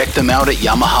vehicles. Check them out at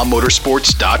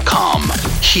YamahaMotorsports.com.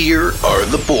 Here are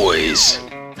the boys.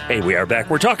 Hey, we are back.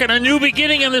 We're talking a new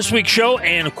beginning on this week's show,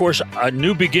 and of course, a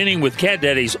new beginning with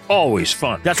CatDaddy's always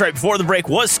fun. That's right. Before the break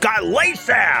was Scott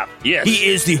Leysath. Yes. He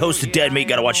is the host of Dead Meat.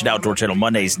 Got to watch it Outdoor Channel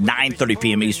Mondays, 9:30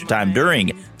 p.m. Eastern Time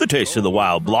during the Taste of the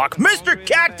Wild block. Mr.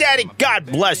 CatDaddy, God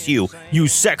bless you, you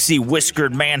sexy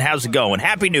whiskered man. How's it going?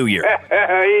 Happy New Year.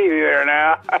 Easy there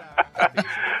now.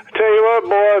 Tell you what,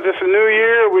 boys, it's a new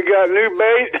year. We got new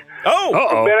bait. Oh,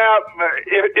 been out.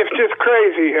 It's just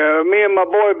crazy. Me and my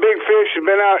boy Big Fish have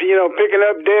been out, picking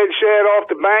up dead shad off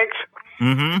the banks.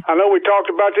 Mm-hmm. I know we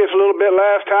talked about this a little bit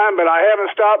last time, but I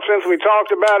haven't stopped since we talked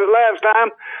about it last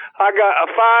time. I got a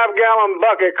 5-gallon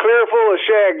bucket clear full of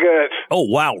shad guts. Oh,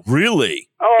 wow, really?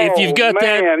 Oh, if you've got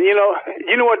man, that, you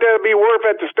know what that'd be worth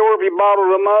at the store if you bottled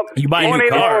them up? You buy a new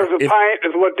car. $20 a pint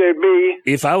is what they'd be.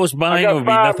 If I was buying, it would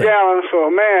be I got nothing. 5 gallons,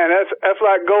 so man, that's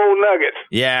like gold nuggets.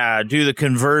 Yeah, do the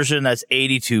conversion. That's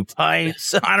 82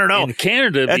 pints. I don't know. In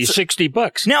Canada, it'd be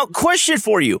 $60. Now, question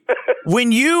for you: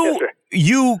 when you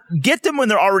get them when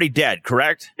they're already dead,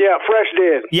 correct? Yeah, fresh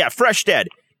dead. Yeah, fresh dead.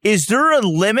 Is there a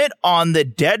limit on the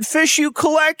dead fish you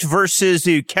collect versus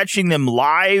you catching them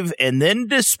live and then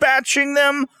dispatching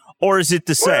them, or is it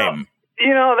the same?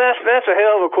 Well, that's a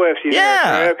hell of a question.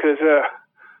 Yeah, because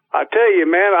I tell you,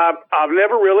 man, I've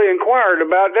never really inquired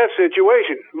about that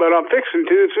situation, but I'm fixing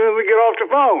to as soon as we get off the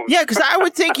phone. Yeah, because I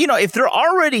would think, if they're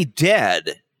already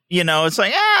dead, it's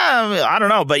like, I don't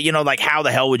know, but like, how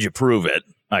the hell would you prove it?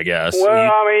 I guess. Well,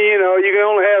 I mean, you can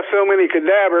only have so many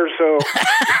cadavers, so.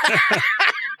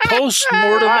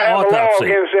 Post-mortem I have autopsy. a law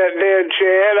against that dead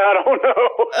Chad. I don't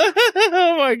know.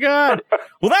 Oh, my God.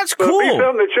 Well, that's cool. It'll be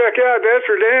something to check out. That's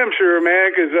for damn sure,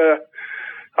 man, because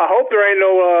I hope there ain't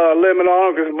no limit on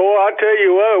them, because, boy, I tell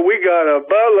you what, we got a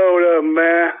buttload of them,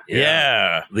 man.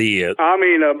 Yeah. I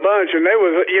mean, a bunch. And they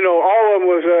was, all of them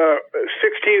was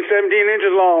 16, 17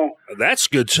 inches long. That's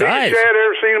good size. Biggest Chad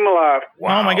ever seen them alive.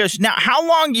 Wow. Oh, my gosh. Now, how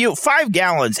long 5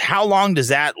 gallons, how long does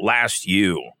that last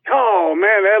you? Oh,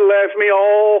 man, that lasts me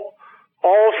all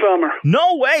summer.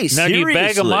 No way, now, seriously. do you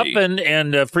bag them up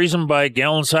and freeze them by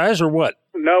gallon size or what?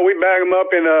 No, we bag them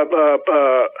up in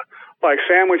like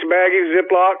sandwich baggies,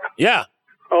 Ziploc. Yeah.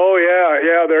 Oh,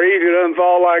 yeah, they're easy to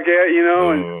unthaw like that,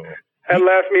 and that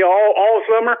lasts me all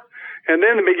summer. And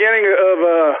then the beginning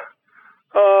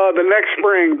The next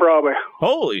spring, probably.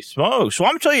 Holy smokes. Well,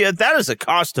 I'm telling you, that is a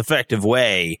cost-effective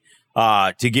way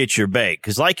to get your bait.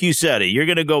 Because like you said, you're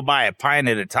going to go buy a pint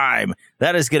at a time.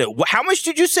 That is going to... How much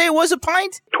did you say it was a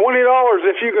pint? $20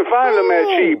 if you can find them that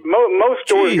cheap. Most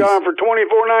stores gone for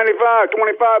 $24.95,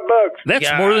 $25.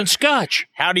 That's more than scotch.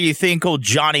 How do you think old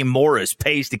Johnny Morris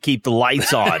pays to keep the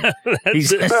lights on?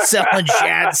 He's selling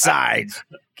shad sides.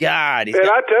 God. And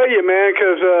I tell you, man,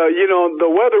 because, the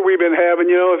weather we've been having,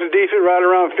 it's decent right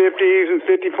around 50s and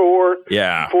 54,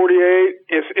 48.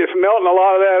 It's melting a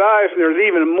lot of that ice, and there's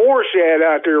even more shad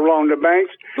out there along the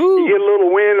banks. Ooh. You get a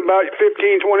little wind about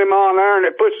 15, 20 mile an hour, and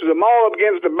it pushes them all up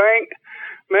against the bank.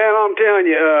 Man, I'm telling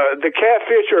you, the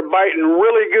catfish are biting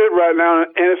really good right now,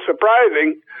 and it's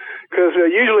surprising because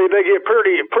usually they get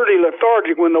pretty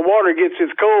lethargic when the water gets as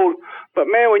cold. But,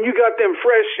 man, when you got them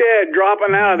fresh shad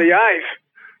dropping out of the ice,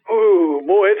 ooh,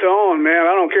 boy, it's on, man.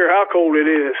 I don't care how cold it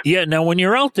is. Yeah, now when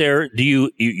you're out there, do you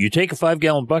take a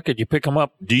 5-gallon bucket, you pick them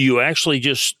up, do you actually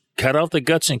just cut out the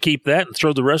guts and keep that and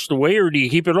throw the rest away, or do you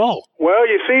keep it all? Well,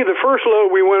 you see, the first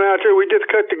load we went out there, we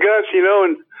just cut the guts,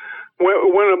 and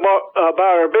went about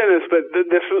our business. But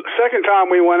this second time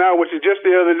we went out, which is just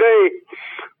the other day,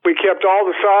 we kept all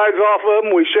the sides off of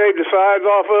them. We shaved the sides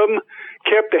off of them,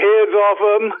 kept the heads off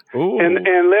of them,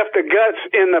 and left the guts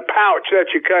in the pouch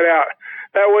that you cut out.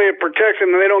 That way it protects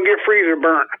them and they don't get freezer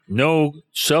burnt. No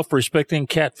self-respecting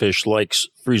catfish likes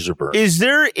freezer burnt. Is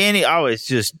there any... Oh, it's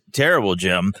just terrible,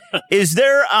 Jim. Is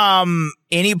there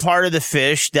any part of the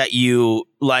fish that you,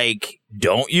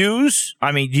 don't use?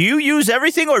 I mean, do you use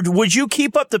everything, or would you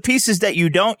keep up the pieces that you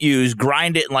don't use,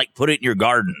 grind it, and, put it in your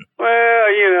garden? Well,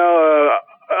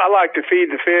 I like to feed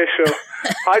the fish, so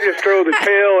I just throw the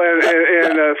tail, and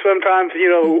sometimes,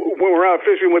 when we're out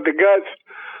fishing with the guts,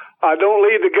 I don't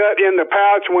leave the gut in the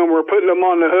pouch when we're putting them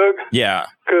on the hook. Yeah.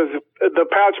 Because the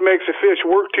pouch makes the fish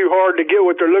work too hard to get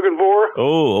what they're looking for.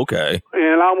 Oh, okay.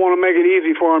 And I want to make it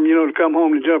easy for them, to come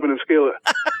home and jump in the skillet.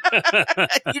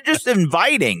 You're just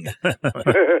inviting.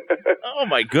 Oh,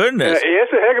 my goodness. It's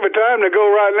a heck of a time to go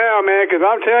right now, man, because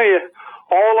I'm telling you,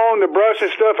 all along the brush and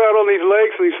stuff out on these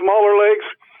lakes, these smaller lakes,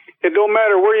 it don't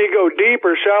matter where you go, deep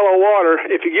or shallow water.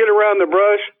 If you get around the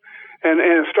brush, and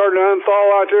starting to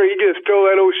unthaw out there, you just throw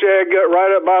that old shad gut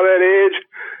right up by that edge,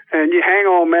 and you hang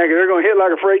on, man, 'cause they're going to hit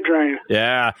like a freight train.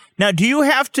 Yeah. Now, do you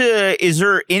have to, is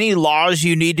there any laws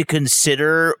you need to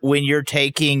consider when you're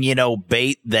taking,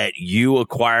 bait that you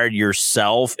acquired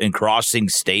yourself and crossing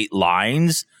state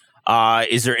lines?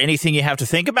 Is there anything you have to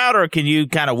think about, or can you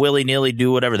kind of willy-nilly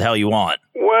do whatever the hell you want?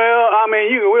 Well, I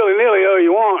mean, you can willy-nilly all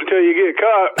you want until you get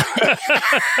caught.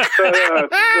 But the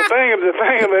thing of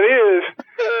it is,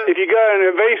 if you got an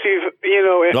invasive,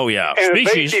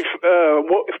 species,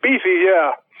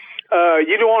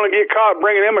 you don't want to get caught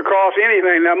bringing them across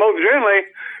anything. Now, most generally,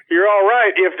 you're all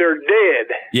right if they're dead.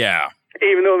 Yeah.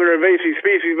 Even though they're invasive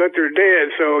species, but they're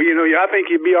dead. So, I think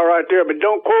you'd be all right there, but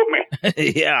don't quote me.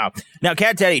 Yeah. Now,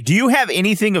 CatDaddy, do you have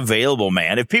anything available,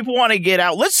 man? If people want to get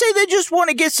out, let's say they just want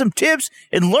to get some tips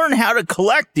and learn how to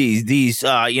collect these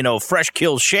fresh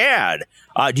killed shad.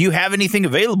 Do you have anything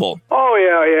available? Oh, yeah.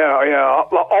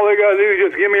 All they got to do is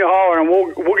just give me a holler, and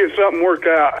we'll get something worked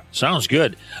out. Sounds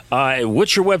good.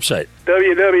 What's your website?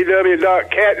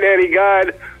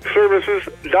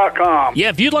 www.catdaddyguideservices.com. Yeah,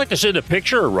 if you'd like to send a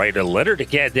picture or write a letter to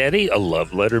CatDaddy, a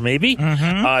love letter maybe,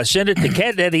 send it to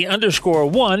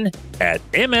CatDaddy_1 at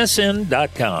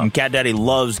MSN.com. And CatDaddy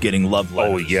loves getting love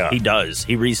letters. Oh, yeah. He does.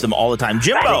 He reads them all the time.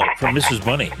 Jimbo. From Mrs.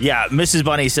 Bunny. Yeah, Mrs.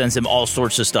 Bunny sends him all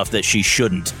sorts of stuff that she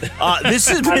shouldn't. This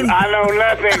has been... I know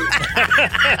nothing.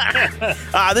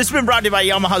 This has been brought to you by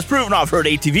Yamaha's proven off-road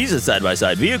ATVs and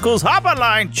side-by-side vehicles. Hop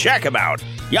online, check them out.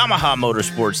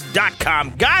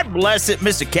 YamahaMotorsports.com. God bless it,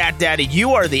 Mr. CatDaddy.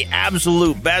 You are the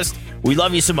absolute best. We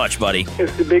love you so much, buddy.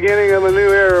 It's the beginning of a new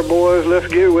era, boys.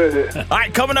 Let's get with it. All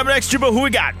right, coming up next, Jimbo, who we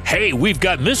got? Hey, we've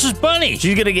got Mrs. Bunny.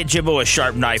 She's going to get Jimbo a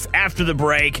sharp knife after the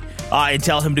break and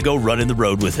tell him to go run in the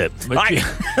road with it. All right.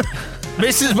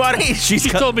 Mrs. Bunny, she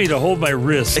told me to hold my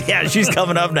wrist. Yeah, she's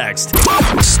coming up next.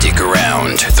 Stick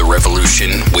around. The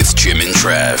Revolution with Jim and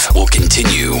Trav will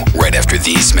continue right after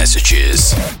these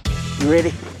messages. You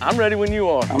ready? I'm ready when you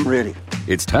are. I'm ready.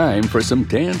 It's time for some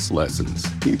dance lessons.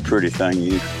 You pretty thing,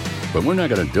 you. But we're not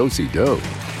going to do-si-do.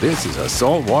 This is a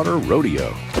saltwater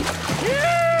rodeo.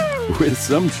 With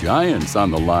some giants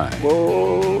on the line.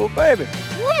 Whoa, baby.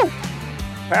 Woo!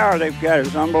 Power they've got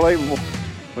is unbelievable.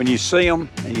 When you see them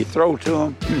and you throw to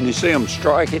them and you see them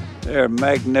strike it, they're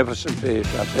magnificent fish,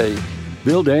 I tell you.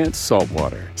 Bill Dance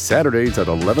Saltwater, Saturdays at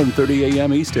 11:30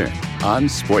 a.m. Eastern on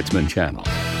Sportsman Channel.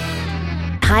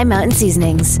 High Mountain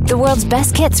Seasonings, the world's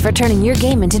best kits for turning your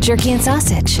game into jerky and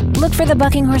sausage. Look for the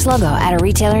Bucking Horse logo at a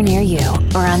retailer near you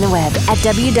or on the web at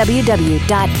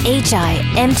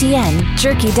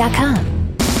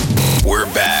www.himtnjerky.com.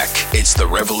 We're back. It's The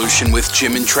Revolution with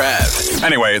Jim and Trav.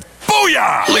 Anyway,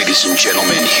 booyah! Ladies and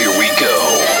gentlemen, here we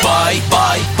go. Buy,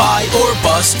 or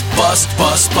bust.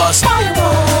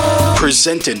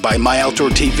 Presented by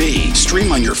MyOutdoorTV.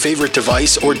 Stream on your favorite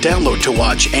device or download to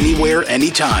watch anywhere,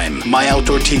 anytime.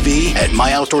 MyOutdoorTV at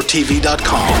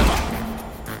myoutdoortv.com.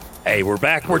 Hey, we're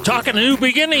back. We're talking a new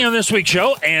beginning on this week's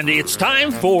show, and it's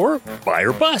time for Buy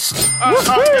or Bust.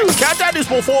 CatDaddy's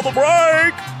before the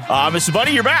break. Mr.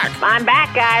 Bunny, you're back. I'm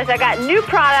back, guys. I got new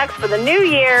products for the new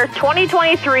year,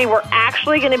 2023. We're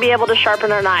actually going to be able to sharpen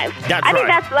our knives. I think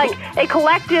that's like a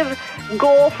collective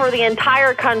goal for the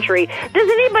entire country. Does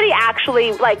anybody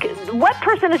actually, what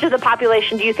percentage of the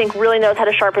population do you think really knows how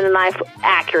to sharpen a knife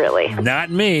accurately? Not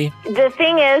me. The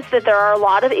thing is that there are a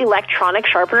lot of electronic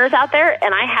sharpeners out there,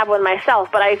 and I have one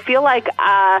myself, but I feel like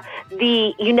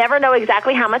you never know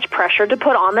exactly how much pressure to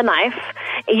put on the knife.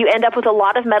 You end up with a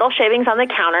lot of metal shavings on the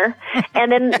counter,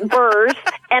 and then burrs,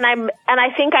 and I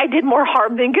think I did more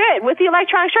harm than good with the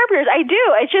electronic sharpeners. I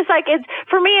do. It's just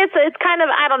for me, it's kind of,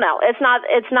 I don't know. It's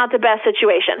not the best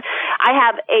situation. I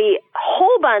have a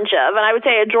whole bunch of, and I would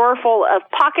say a drawer full of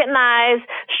pocket knives,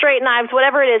 straight knives,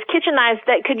 whatever it is, kitchen knives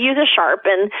that could use a sharp.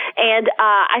 And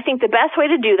I think the best way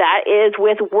to do that is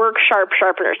with Work Sharp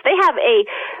sharpeners. They have a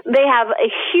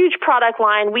huge product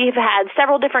line. We've had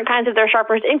several different kinds of their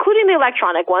sharpeners, including the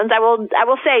electronic ones. I will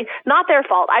say, not their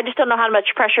fault. I just don't know how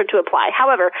much pressure to apply.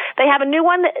 However, they have a new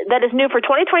one that is new for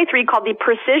 2023 called the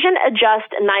Precision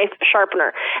Adjust Knife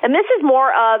Sharpener. And this is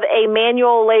more of a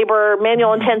manual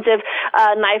intensive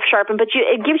knife sharpen, but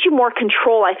it gives you more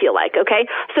control, I feel like, okay?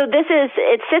 So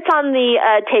it sits on the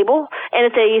table, and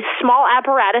it's a small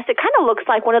apparatus. It kind of looks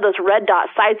like one of those red dot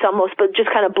sights almost, but just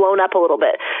kind of blown up a little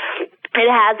bit. It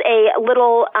has a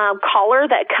little collar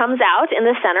that comes out in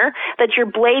the center that your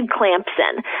blade clamps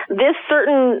in. This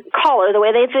certain collar, the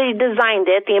way they designed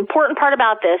it, the important part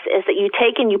about this is that you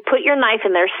take and you put your knife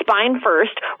in there, spine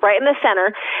first, right in the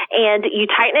center, and you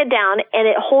tighten it down,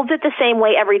 and it holds it the same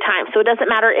way every time. So it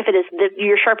doesn't matter if it is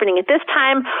you're sharpening it this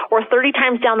time or 30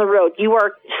 times down the road. You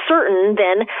are certain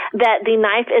then that the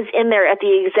knife is in there at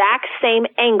the exact same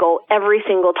angle every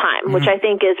single time, which I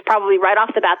think is probably right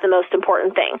off the bat the most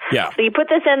important thing. Yeah. So you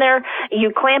put this in there, you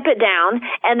clamp it down,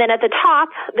 and then at the top,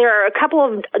 there are a couple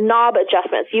of knob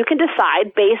adjustments. You can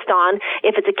decide based on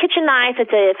if it's a kitchen knife,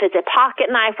 if it's a pocket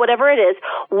knife, whatever it is,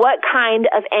 what kind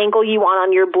of angle you want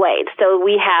on your blade. So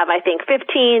we have, I think,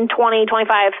 15, 20,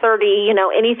 25, 30,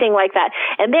 anything like that.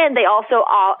 And then they also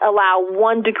allow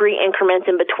 1 degree increments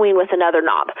in between with another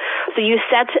knob. So you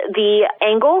set the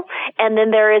angle, and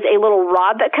then there is a little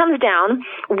rod that comes down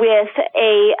with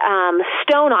a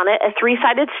stone on it, a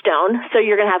 3-sided stone. So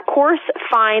you're going to have coarse,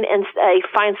 fine, and a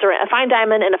fine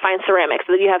diamond and a fine ceramic.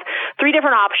 So that you have 3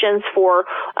 different options for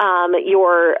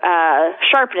your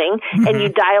sharpening, and you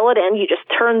dial it in. You just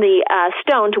turn the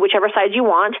stone to whichever side you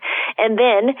want, and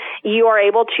then you are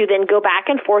able to then go back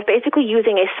and forth, basically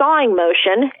using a sawing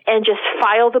motion, and just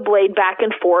file the blade back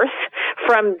and forth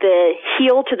from the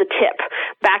heel to the tip,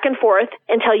 back and forth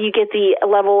until you get the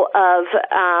level of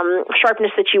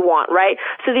sharpness that you want, right?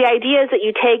 So the idea is that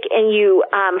you take and you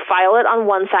file it on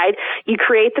one side, you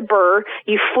create the burr,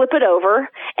 you flip it over,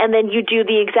 and then you do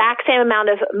the exact same amount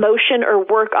of motion or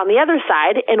work on the other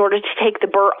side in order to take the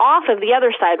burr off of the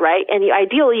other side, right? And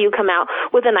ideally you come out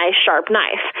with a nice sharp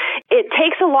knife. It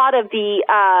takes a lot of the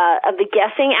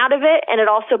guessing out of it, and it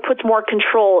also puts more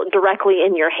control directly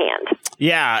in your hand.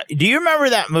 Yeah. Do you remember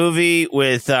that movie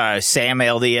with Sam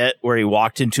Elliott where he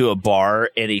walked into a bar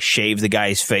and he shaved the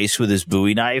guy's face with his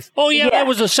Bowie knife? Oh, yeah, that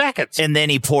was a second. And then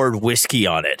he poured whiskey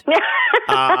on it.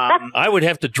 I would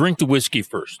have to drink the whiskey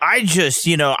first. I just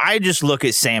look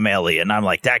at Sam Elliott and I'm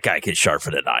like, that guy can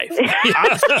sharpen a knife.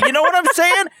 You know what I'm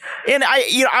saying? And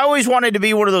I always wanted to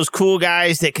be one of those cool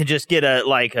guys that can just get a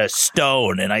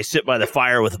stone and I sit by the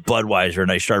fire with a Budweiser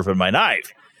and I sharpen my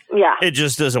knife. Yeah. It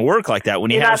just doesn't work like that.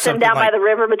 When you're not sitting down by the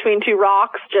river between 2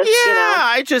 rocks.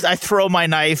 I throw my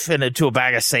knife into a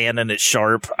bag of sand and it's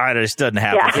sharp. It just doesn't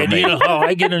happen for me. You know how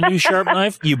I get a new sharp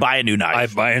knife? You buy a new knife. I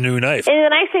buy a new knife. And the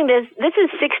nice thing is, this is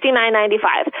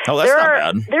 $69.95. Oh, that's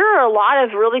not bad. There are a lot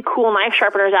of really cool knife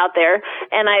sharpeners out there,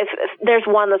 and there's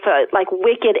one that's like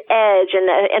Wicked Edge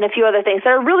and a few other things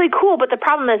that are really cool, but the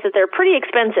problem is that they're pretty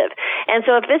expensive. And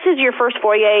so if this is your first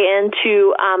foray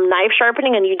into knife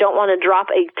sharpening and you don't want to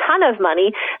drop a ton of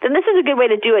money, then this is a good way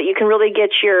to do it. You can really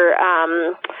get your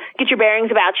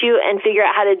bearings about you and figure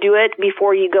out how to do it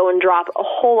before you go and drop a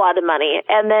whole lot of money.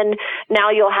 And then now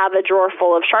you'll have a drawer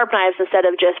full of sharp knives instead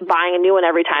of just buying a new one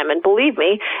every time. And believe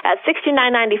me, at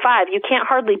 $69.95, you can't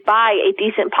hardly buy a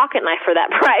decent pocket knife for that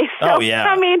price. So,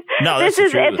 I mean,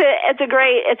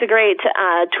 it's a great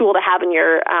tool to have in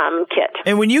your kit.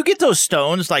 And when you get those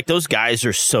stones, like those guys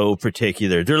are so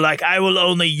particular. They're like, I will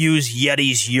only use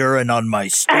Yeti's urine on my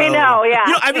stone. I know, yeah.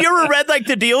 You know, have you ever read like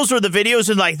the deals or the videos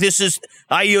and like this is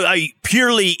I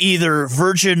purely either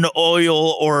virgin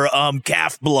oil or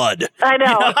calf blood? I know.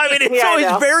 You know? I mean, it's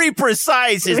always very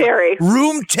precise. It's very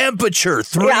room temperature,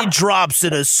 3 drops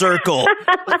in a circle.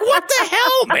 Like, what the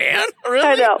hell, man? Really?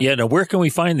 I know. Yeah. Now, where can we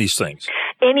find these things?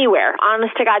 Anywhere,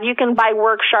 honest to God. You can buy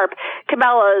Work Sharp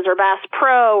Cabela's or Bass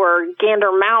Pro or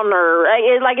Gander Mountain or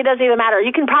it doesn't even matter.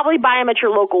 You can probably buy them at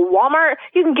your local Walmart.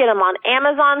 You can get them on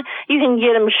Amazon. You can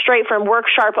get them straight from Work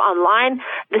Sharp online.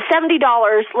 The $70,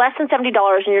 less than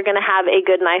 $70, and you're going to have a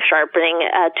good knife sharpening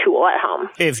tool at home.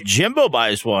 If Jimbo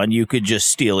buys one, you could just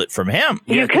steal it from him.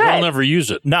 You could. He'll never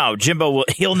use it. No, Jimbo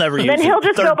he'll never use it. Then he'll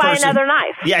just go buy another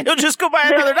knife. Yeah, he'll just go buy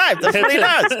another knife. That's what he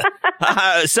does.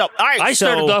 All right. I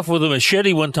started off with a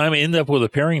machete one time. I ended up with a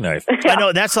paring knife. I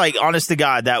know. That's like, honest to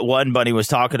God, that one Bunny was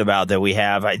talking about that we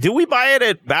have. Do we buy it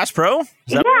at Bass Pro?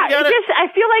 Yeah, I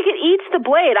feel like it eats the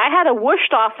blade. I had a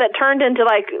whooshed off that turned into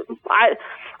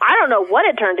I don't know what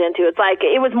it turned into. It's like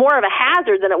it was more of a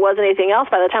hazard than it was anything else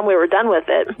by the time we were done with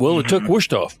it. Well, it took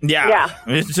whooshed off. Yeah.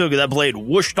 It took that blade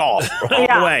whooshed off all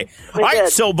the way. All right,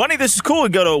 so Bunny, this is cool. We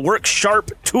go to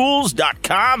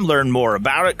worksharptools.com, learn more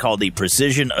about it, called the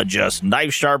Precision Adjust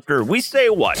Knife Sharpener. We say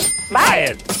what? Buy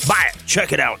it. Buy it.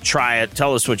 Check it out. Try it.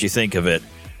 Tell us what you think of it.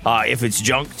 If it's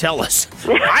junk, tell us.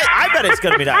 I bet it's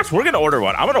going to be nice. We're going to order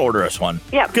one. I'm going to order us one.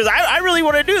 Yeah. Because I really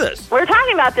want to do this. We were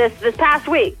talking about this past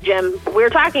week, Jim. We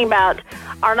were talking about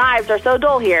our knives are so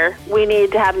dull here, we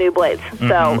need to have new blades. Mm-hmm.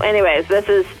 So, anyways, this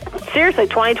is seriously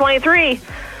 2023.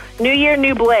 New year,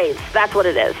 new blades. That's what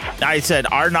it is. I said,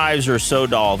 our knives are so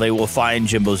dull, they will find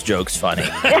Jimbo's jokes funny.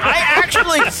 I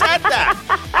actually said that.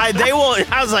 I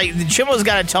was like, Jimbo's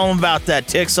got to tell him about that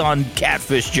ticks on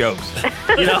catfish jokes.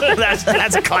 You know,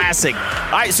 that's a classic.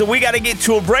 All right, so we got to get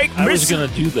to a break. I was going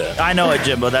to do that. I know it,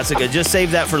 Jimbo. That's a good. Just save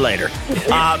that for later.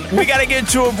 We got to get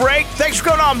to a break. Thanks for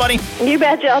coming on, buddy. You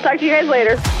betcha. I'll talk to you guys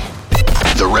later.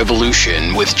 The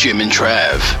Revolution with Jim and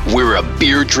Trav. We're a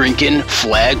beer-drinking,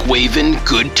 flag-waving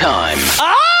good time.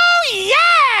 Oh,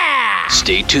 yeah!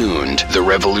 Stay tuned. The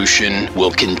Revolution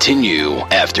will continue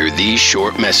after these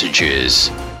short messages.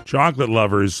 Chocolate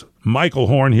lovers, Michael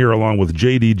Horn here along with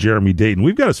JD Jeremy Dayton.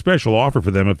 We've got a special offer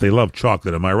for them if they love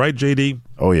chocolate. Am I right, JD?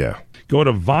 Oh, yeah. Go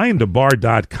to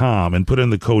vinetobar.com and put in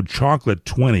the code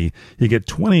chocolate20. You get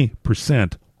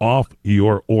 20% off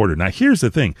your order. Now, here's the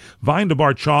thing. Vine to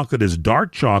Bar chocolate is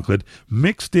dark chocolate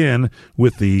mixed in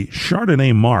with the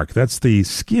Chardonnay mark. That's the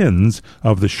skins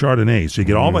of the Chardonnay. So you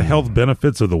get all the health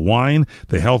benefits of the wine,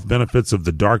 the health benefits of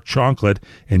the dark chocolate,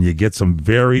 and you get some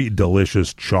very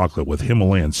delicious chocolate with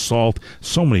Himalayan salt.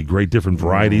 So many great different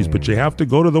varieties, but you have to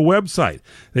go to the website.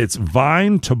 It's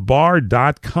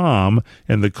vinetobar.com,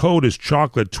 and the code is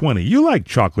chocolate20. You like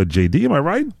chocolate, JD, am I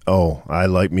right? Oh, I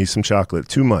like me some chocolate.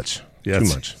 Too much. Yes. Too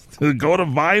much. Go to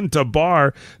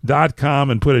vinetobar.com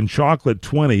and put in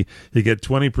chocolate20. You get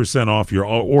 20% off your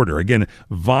order. Again,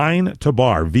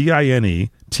 vinetobar,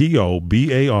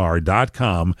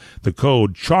 vinetobar.com. The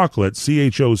code chocolate,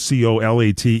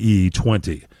 CHOCOLATE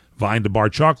 20. Vine to Bar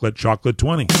chocolate,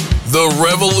 chocolate20. The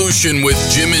Revolution with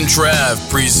Jim and Trav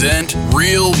present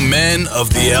Real Men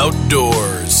of the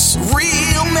Outdoors.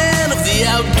 Real Men of the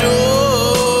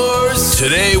Outdoors.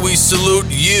 Today we salute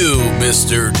you,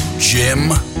 Mr. Jim.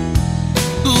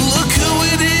 Look who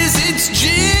it is, it's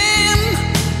Jim!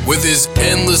 With his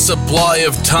endless supply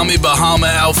of Tommy Bahama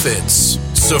outfits,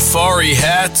 safari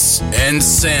hats, and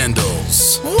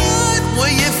sandals. What were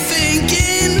you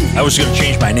thinking? I was going to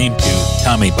change my name to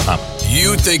Tommy Bahama.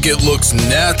 You think it looks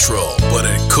natural, but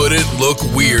it couldn't look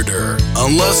weirder.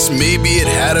 Unless maybe it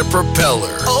had a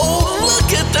propeller. Oh,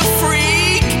 look at the freak!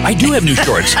 I do have new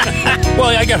shorts. Well,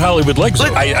 I got Hollywood legs.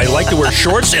 I like to wear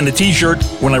shorts and a t-shirt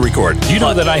when I record. Do you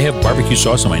know that I have barbecue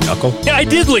sauce on my knuckle? Yeah, I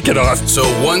did lick it off. So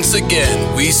once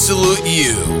again, we salute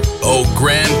you, oh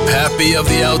grandpappy of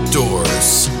the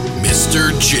outdoors,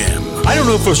 Mr. Jim. I don't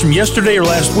know if it was from yesterday or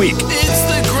last week. It's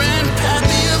the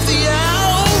grandpappy of the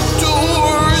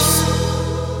outdoors.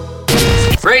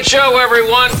 Great show,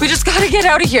 everyone. We just gotta get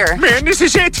out of here. Man, this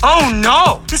is it. Oh,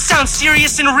 no. This sounds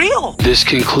serious and real. This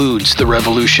concludes The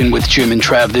Revolution with Jim and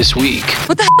Trav this week.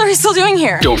 What the hell are you still doing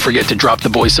here? Don't forget to drop the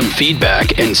boys some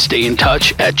feedback and stay in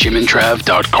touch at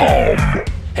jimandtrav.com.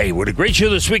 Hey, what a great show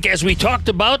this week as we talked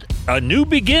about a new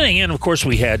beginning. And, of course,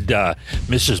 we had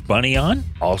Mrs. Bunny on,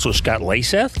 also Scott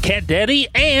Leysath, CatDaddy,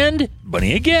 and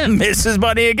Bunny again. Mrs.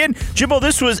 Bunny again. Jimbo,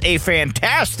 this was a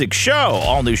fantastic show.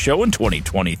 All new show in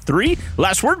 2023.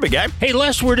 Last word, big guy. Hey,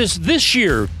 last word is this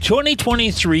year,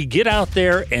 2023, get out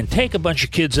there and take a bunch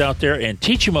of kids out there and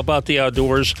teach them about the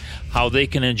outdoors, how they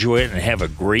can enjoy it and have a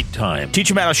great time. Teach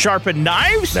them how to sharpen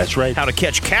knives. That's right. How to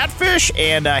catch catfish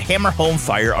and hammer home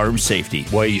firearm safety.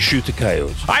 While you shoot the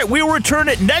coyotes. All right, we will return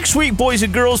it next week, boys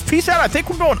and girls. Peace out. I think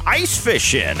we're going ice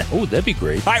fishing. Oh, that'd be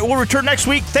great. All right, we'll return next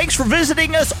week. Thanks for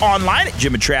visiting us online at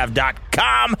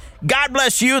jimandtrav.com. God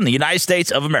bless you in the United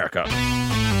States of America.